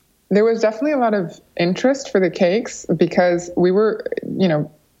there was definitely a lot of interest for the cakes, because we were,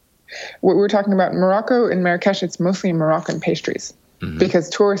 what we were talking about Morocco and Marrakesh, it's mostly Moroccan pastries because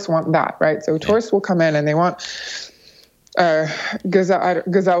tourists want that, right? So tourists will come in and they want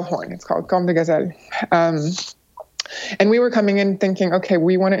gazelle horn, it's called Corne de Gazelle. And we were coming in thinking, okay,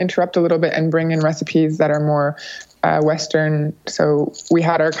 we want to interrupt a little bit and bring in recipes that are more Western. So we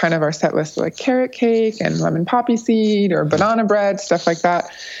had our set list like carrot cake and lemon poppy seed or banana bread, stuff like that.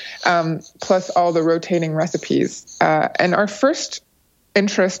 Plus all the rotating recipes. And our first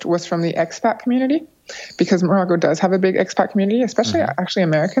interest was from the expat community, because Morocco does have a big expat community, especially actually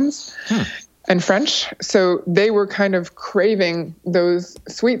Americans and French. So they were kind of craving those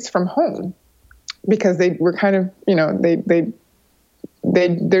sweets from home, because they were kind of,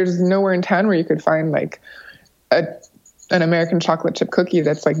 there's nowhere in town where you could find like an American chocolate chip cookie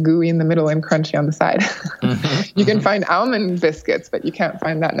that's like gooey in the middle and crunchy on the side. You can find almond biscuits, but you can't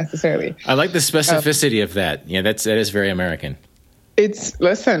find that necessarily. I like the specificity of that. Yeah, that is very American.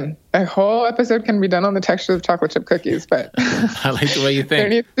 Listen, a whole episode can be done on the texture of chocolate chip cookies, but I like the way you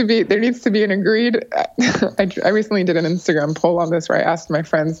think. There needs to be an agreed. I recently did an Instagram poll on this where I asked my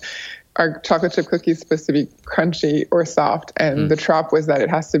friends, are chocolate chip cookies supposed to be crunchy or soft? And the trop was that it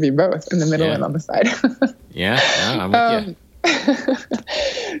has to be both, in the middle and on the side. I'm with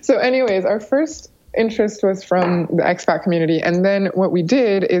you. So anyways, our first interest was from the expat community. And then what we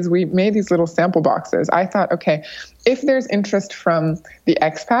did is we made these little sample boxes. I thought, okay, if there's interest from the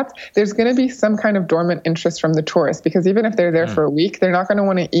expats, there's going to be some kind of dormant interest from the tourists, because even if they're there for a week, they're not going to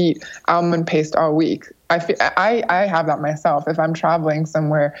want to eat almond paste all week. I have that myself. If I'm traveling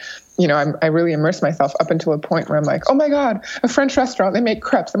somewhere, I really immerse myself up until a point where I'm like, oh my God, a French restaurant, they make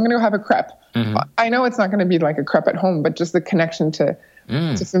crepes. I'm going to go have a crepe. I know it's not going to be like a crepe at home, but just the connection to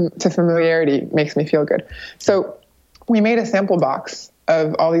familiarity makes me feel good. So we made a sample box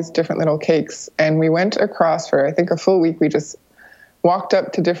of all these different little cakes, and we went across for, I think, a full week. We just walked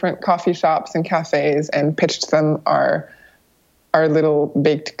up to different coffee shops and cafes and pitched them our little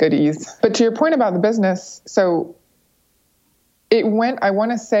baked goodies. But to your point about the business, so it went, I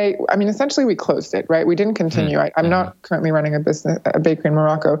want to say, essentially we closed it, right? We didn't continue. I'm not currently running a bakery in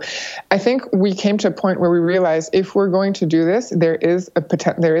Morocco. I think we came to a point where we realized if we're going to do this, there is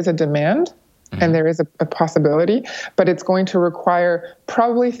a demand and there is a possibility, but it's going to require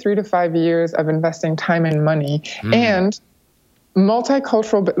probably 3 to 5 years of investing time and money and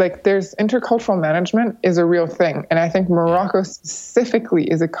multicultural, but there's intercultural management is a real thing. And I think Morocco specifically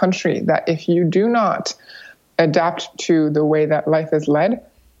is a country that if you do not adapt to the way that life is led,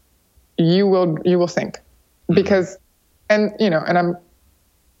 you will sink. Because, and I'm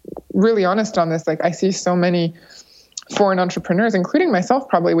really honest on this, I see so many foreign entrepreneurs, including myself,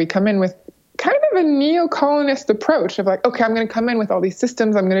 probably, we come in with kind of a neo-colonist approach of okay, I'm going to come in with all these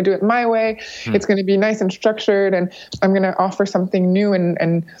systems. I'm going to do it my way. It's going to be nice and structured, and I'm going to offer something new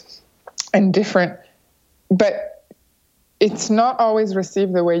and different. But it's not always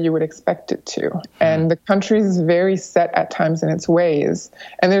received the way you would expect it to. And the country is very set at times in its ways.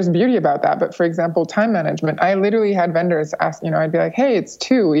 And there's beauty about that. But for example, time management, I literally had vendors ask, I'd be like, hey, it's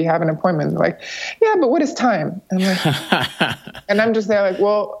 2, we have an appointment. They're like, yeah, but what is time? And I'm like, and I'm just there like,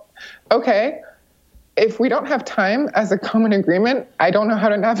 well, okay. If we don't have time as a common agreement, I don't know how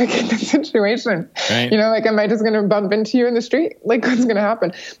to navigate the situation. Right. Am I just going to bump into you in the street? Like, what's going to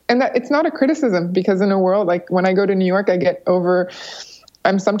happen? And that it's not a criticism, because in a world, like when I go to New York,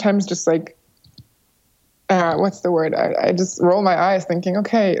 I'm sometimes just like, what's the word? I just roll my eyes thinking,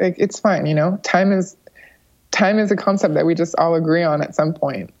 okay, like it's fine. Time is a concept that we just all agree on at some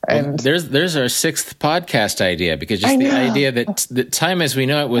point. And there's our 6th podcast idea, because just the idea that time as we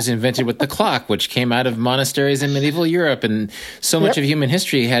know it was invented with the clock, which came out of monasteries in medieval Europe, and so much of human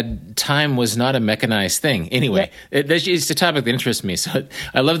history had time was not a mechanized thing. Anyway, it's a topic that interests me. So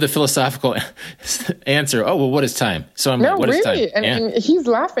I love the philosophical answer. Oh, well, what is time? So I'm like, what is time? And he's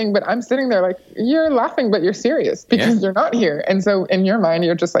laughing, but I'm sitting there like, you're laughing, but you're serious because you're not here. And so in your mind,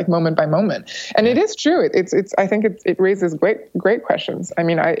 you're just like moment by moment. And it is true. I think it raises great questions. I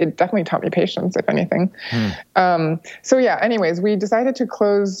mean, it definitely taught me patience, if anything. So yeah, anyways, we decided to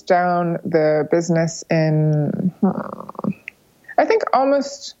close down the business in, I think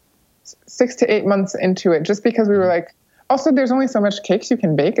almost 6 to 8 months into it, just because we were like, also there's only so much cakes you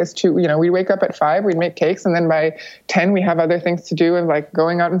can bake as to, we wake up at 5, we'd make cakes. And then by 10, we have other things to do, and like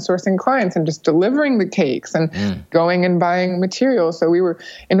going out and sourcing clients and just delivering the cakes and going and buying materials. So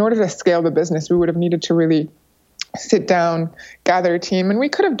in order to scale the business, we would have needed to really sit down, gather a team, and we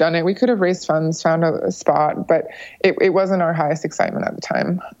could have done it. We could have raised funds, found a spot, but it wasn't our highest excitement at the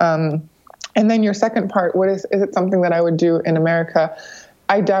time. And then your second part, is it something that I would do in America?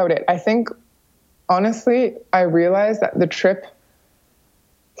 I doubt it. I think, honestly, I realized that the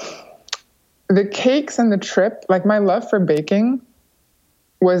cakes and the trip, like my love for baking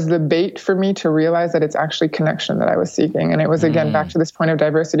was the bait for me to realize that it's actually connection that I was seeking. And it was, again, back to this point of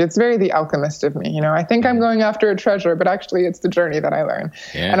diversity. It's very the alchemist of me. I think I'm going after a treasure, but actually it's the journey that I learn.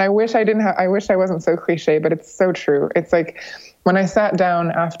 Yeah. And I wish I wasn't so cliche, but it's so true. It's like when I sat down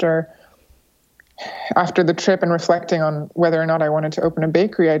after the trip and reflecting on whether or not I wanted to open a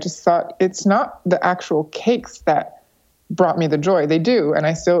bakery, I just thought it's not the actual cakes that brought me the joy. They do. And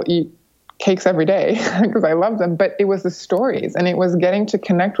I still eat cakes every day because I love them, but it was the stories, and it was getting to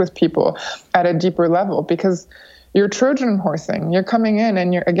connect with people at a deeper level, because you're Trojan horsing. You're coming in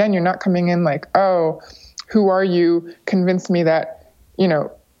and you're not coming in like, oh, who are you? Convince me that,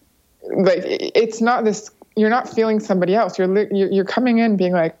 like it's not this, you're not feeling somebody else. You're coming in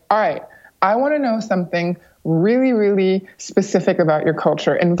being like, all right, I want to know something really, really specific about your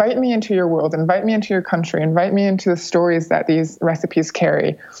culture. Invite me into your world, invite me into your country, invite me into the stories that these recipes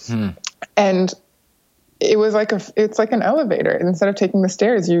carry. And it was it's like an elevator. Instead of taking the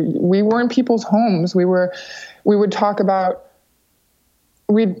stairs, we were in people's homes. We'd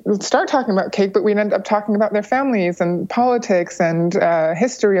start talking about cake, but we'd end up talking about their families and politics and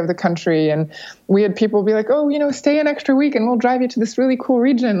history of the country. And we had people be like, oh, stay an extra week and we'll drive you to this really cool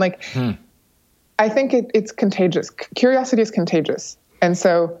region. Like, I think it's contagious. Curiosity is contagious. And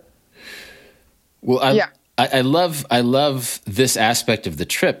so, I love this aspect of the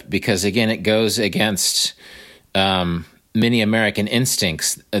trip, because again, it goes against many American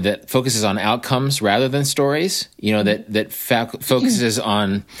instincts that focuses on outcomes rather than stories. That focuses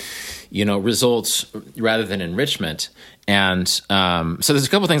on results rather than enrichment. And so there's a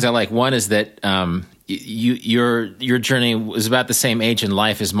couple things I like. One is that your journey was about the same age in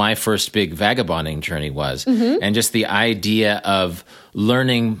life as my first big vagabonding journey was. And just the idea of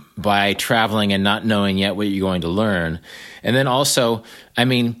learning by traveling and not knowing yet what you're going to learn. And then also,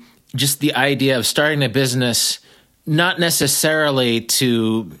 just the idea of starting a business, not necessarily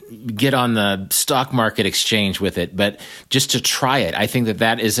to get on the stock market exchange with it, but just to try it. I think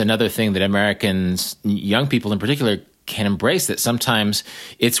that is another thing that Americans, young people in particular, can embrace, that sometimes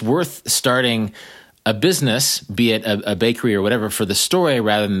it's worth starting a business, be it a bakery or whatever, for the story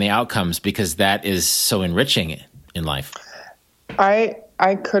rather than the outcomes, because that is so enriching in life. I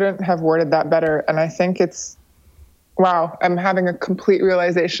couldn't have worded that better. And I think wow, I'm having a complete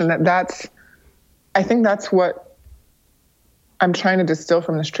realization I think that's what I'm trying to distill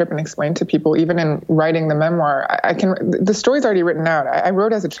from this trip and explain to people, even in writing the memoir. The story's already written out. I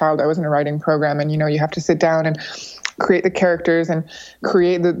wrote as a child. I was in a writing program, and you have to sit down and create the characters and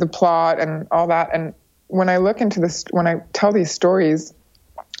create the plot and all that. And when I look into this, when I tell these stories,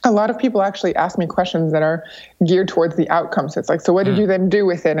 a lot of people actually ask me questions that are geared towards the outcome. So it's like, so what did you then do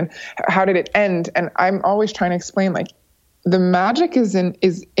with it? And how did it end? And I'm always trying to explain, like, the magic is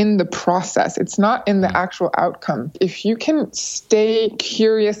in the process. It's not in the actual outcome. If you can stay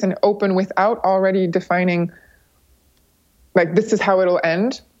curious and open without already defining, like, this is how it'll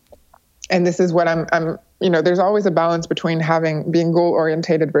end, and this is what I'm there's always a balance between being goal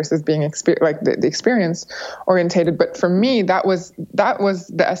orientated versus being the experience orientated. But for me, that was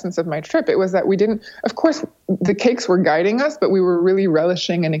the essence of my trip. It was that we didn't, of course, the cakes were guiding us, but we were really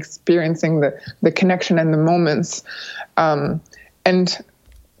relishing and experiencing the connection and the moments. And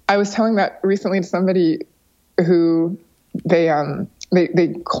I was telling that recently to somebody who they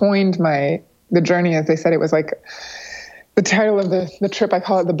coined the journey, as they said. It was like, the title of the trip, I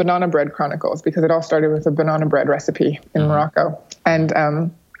call it the Banana Bread Chronicles, because it all started with a banana bread recipe in Morocco.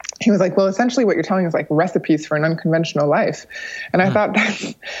 And he was like, well, essentially what you're telling is like recipes for an unconventional life. And I thought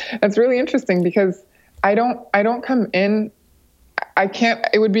that's really interesting, because I don't come in,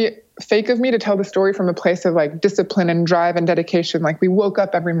 it would be fake of me to tell the story from a place of like discipline and drive and dedication. Like, we woke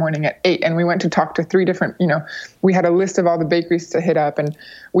up every morning at 8 and we went to talk to 3 different, we had a list of all the bakeries to hit up, and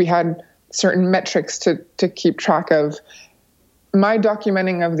we had certain metrics to keep track of. My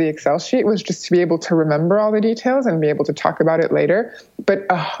documenting of the Excel sheet was just to be able to remember all the details and be able to talk about it later. But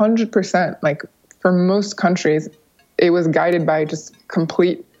 100%, like, for most countries, it was guided by just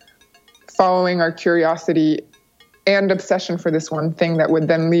complete following our curiosity and obsession for this one thing that would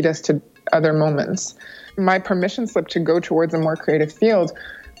then lead us to other moments. My permission slip to go towards a more creative field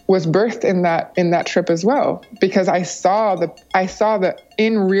was birthed in that trip as well, because I saw the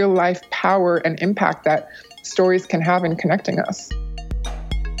in real life power and impact that stories can have in connecting us.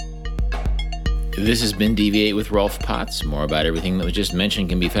 This has been Deviate with Rolf Potts. More about everything that was just mentioned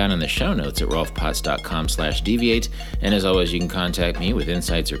can be found in the show notes at rolfpotts.com/deviate. And as always, you can contact me with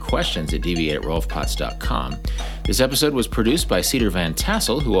insights or questions at deviate@rolfpotts.com. This episode was produced by Cedar Van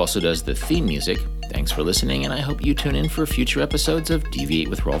Tassel, who also does the theme music. Thanks for listening, and I hope you tune in for future episodes of Deviate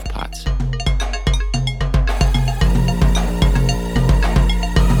with Rolf Potts.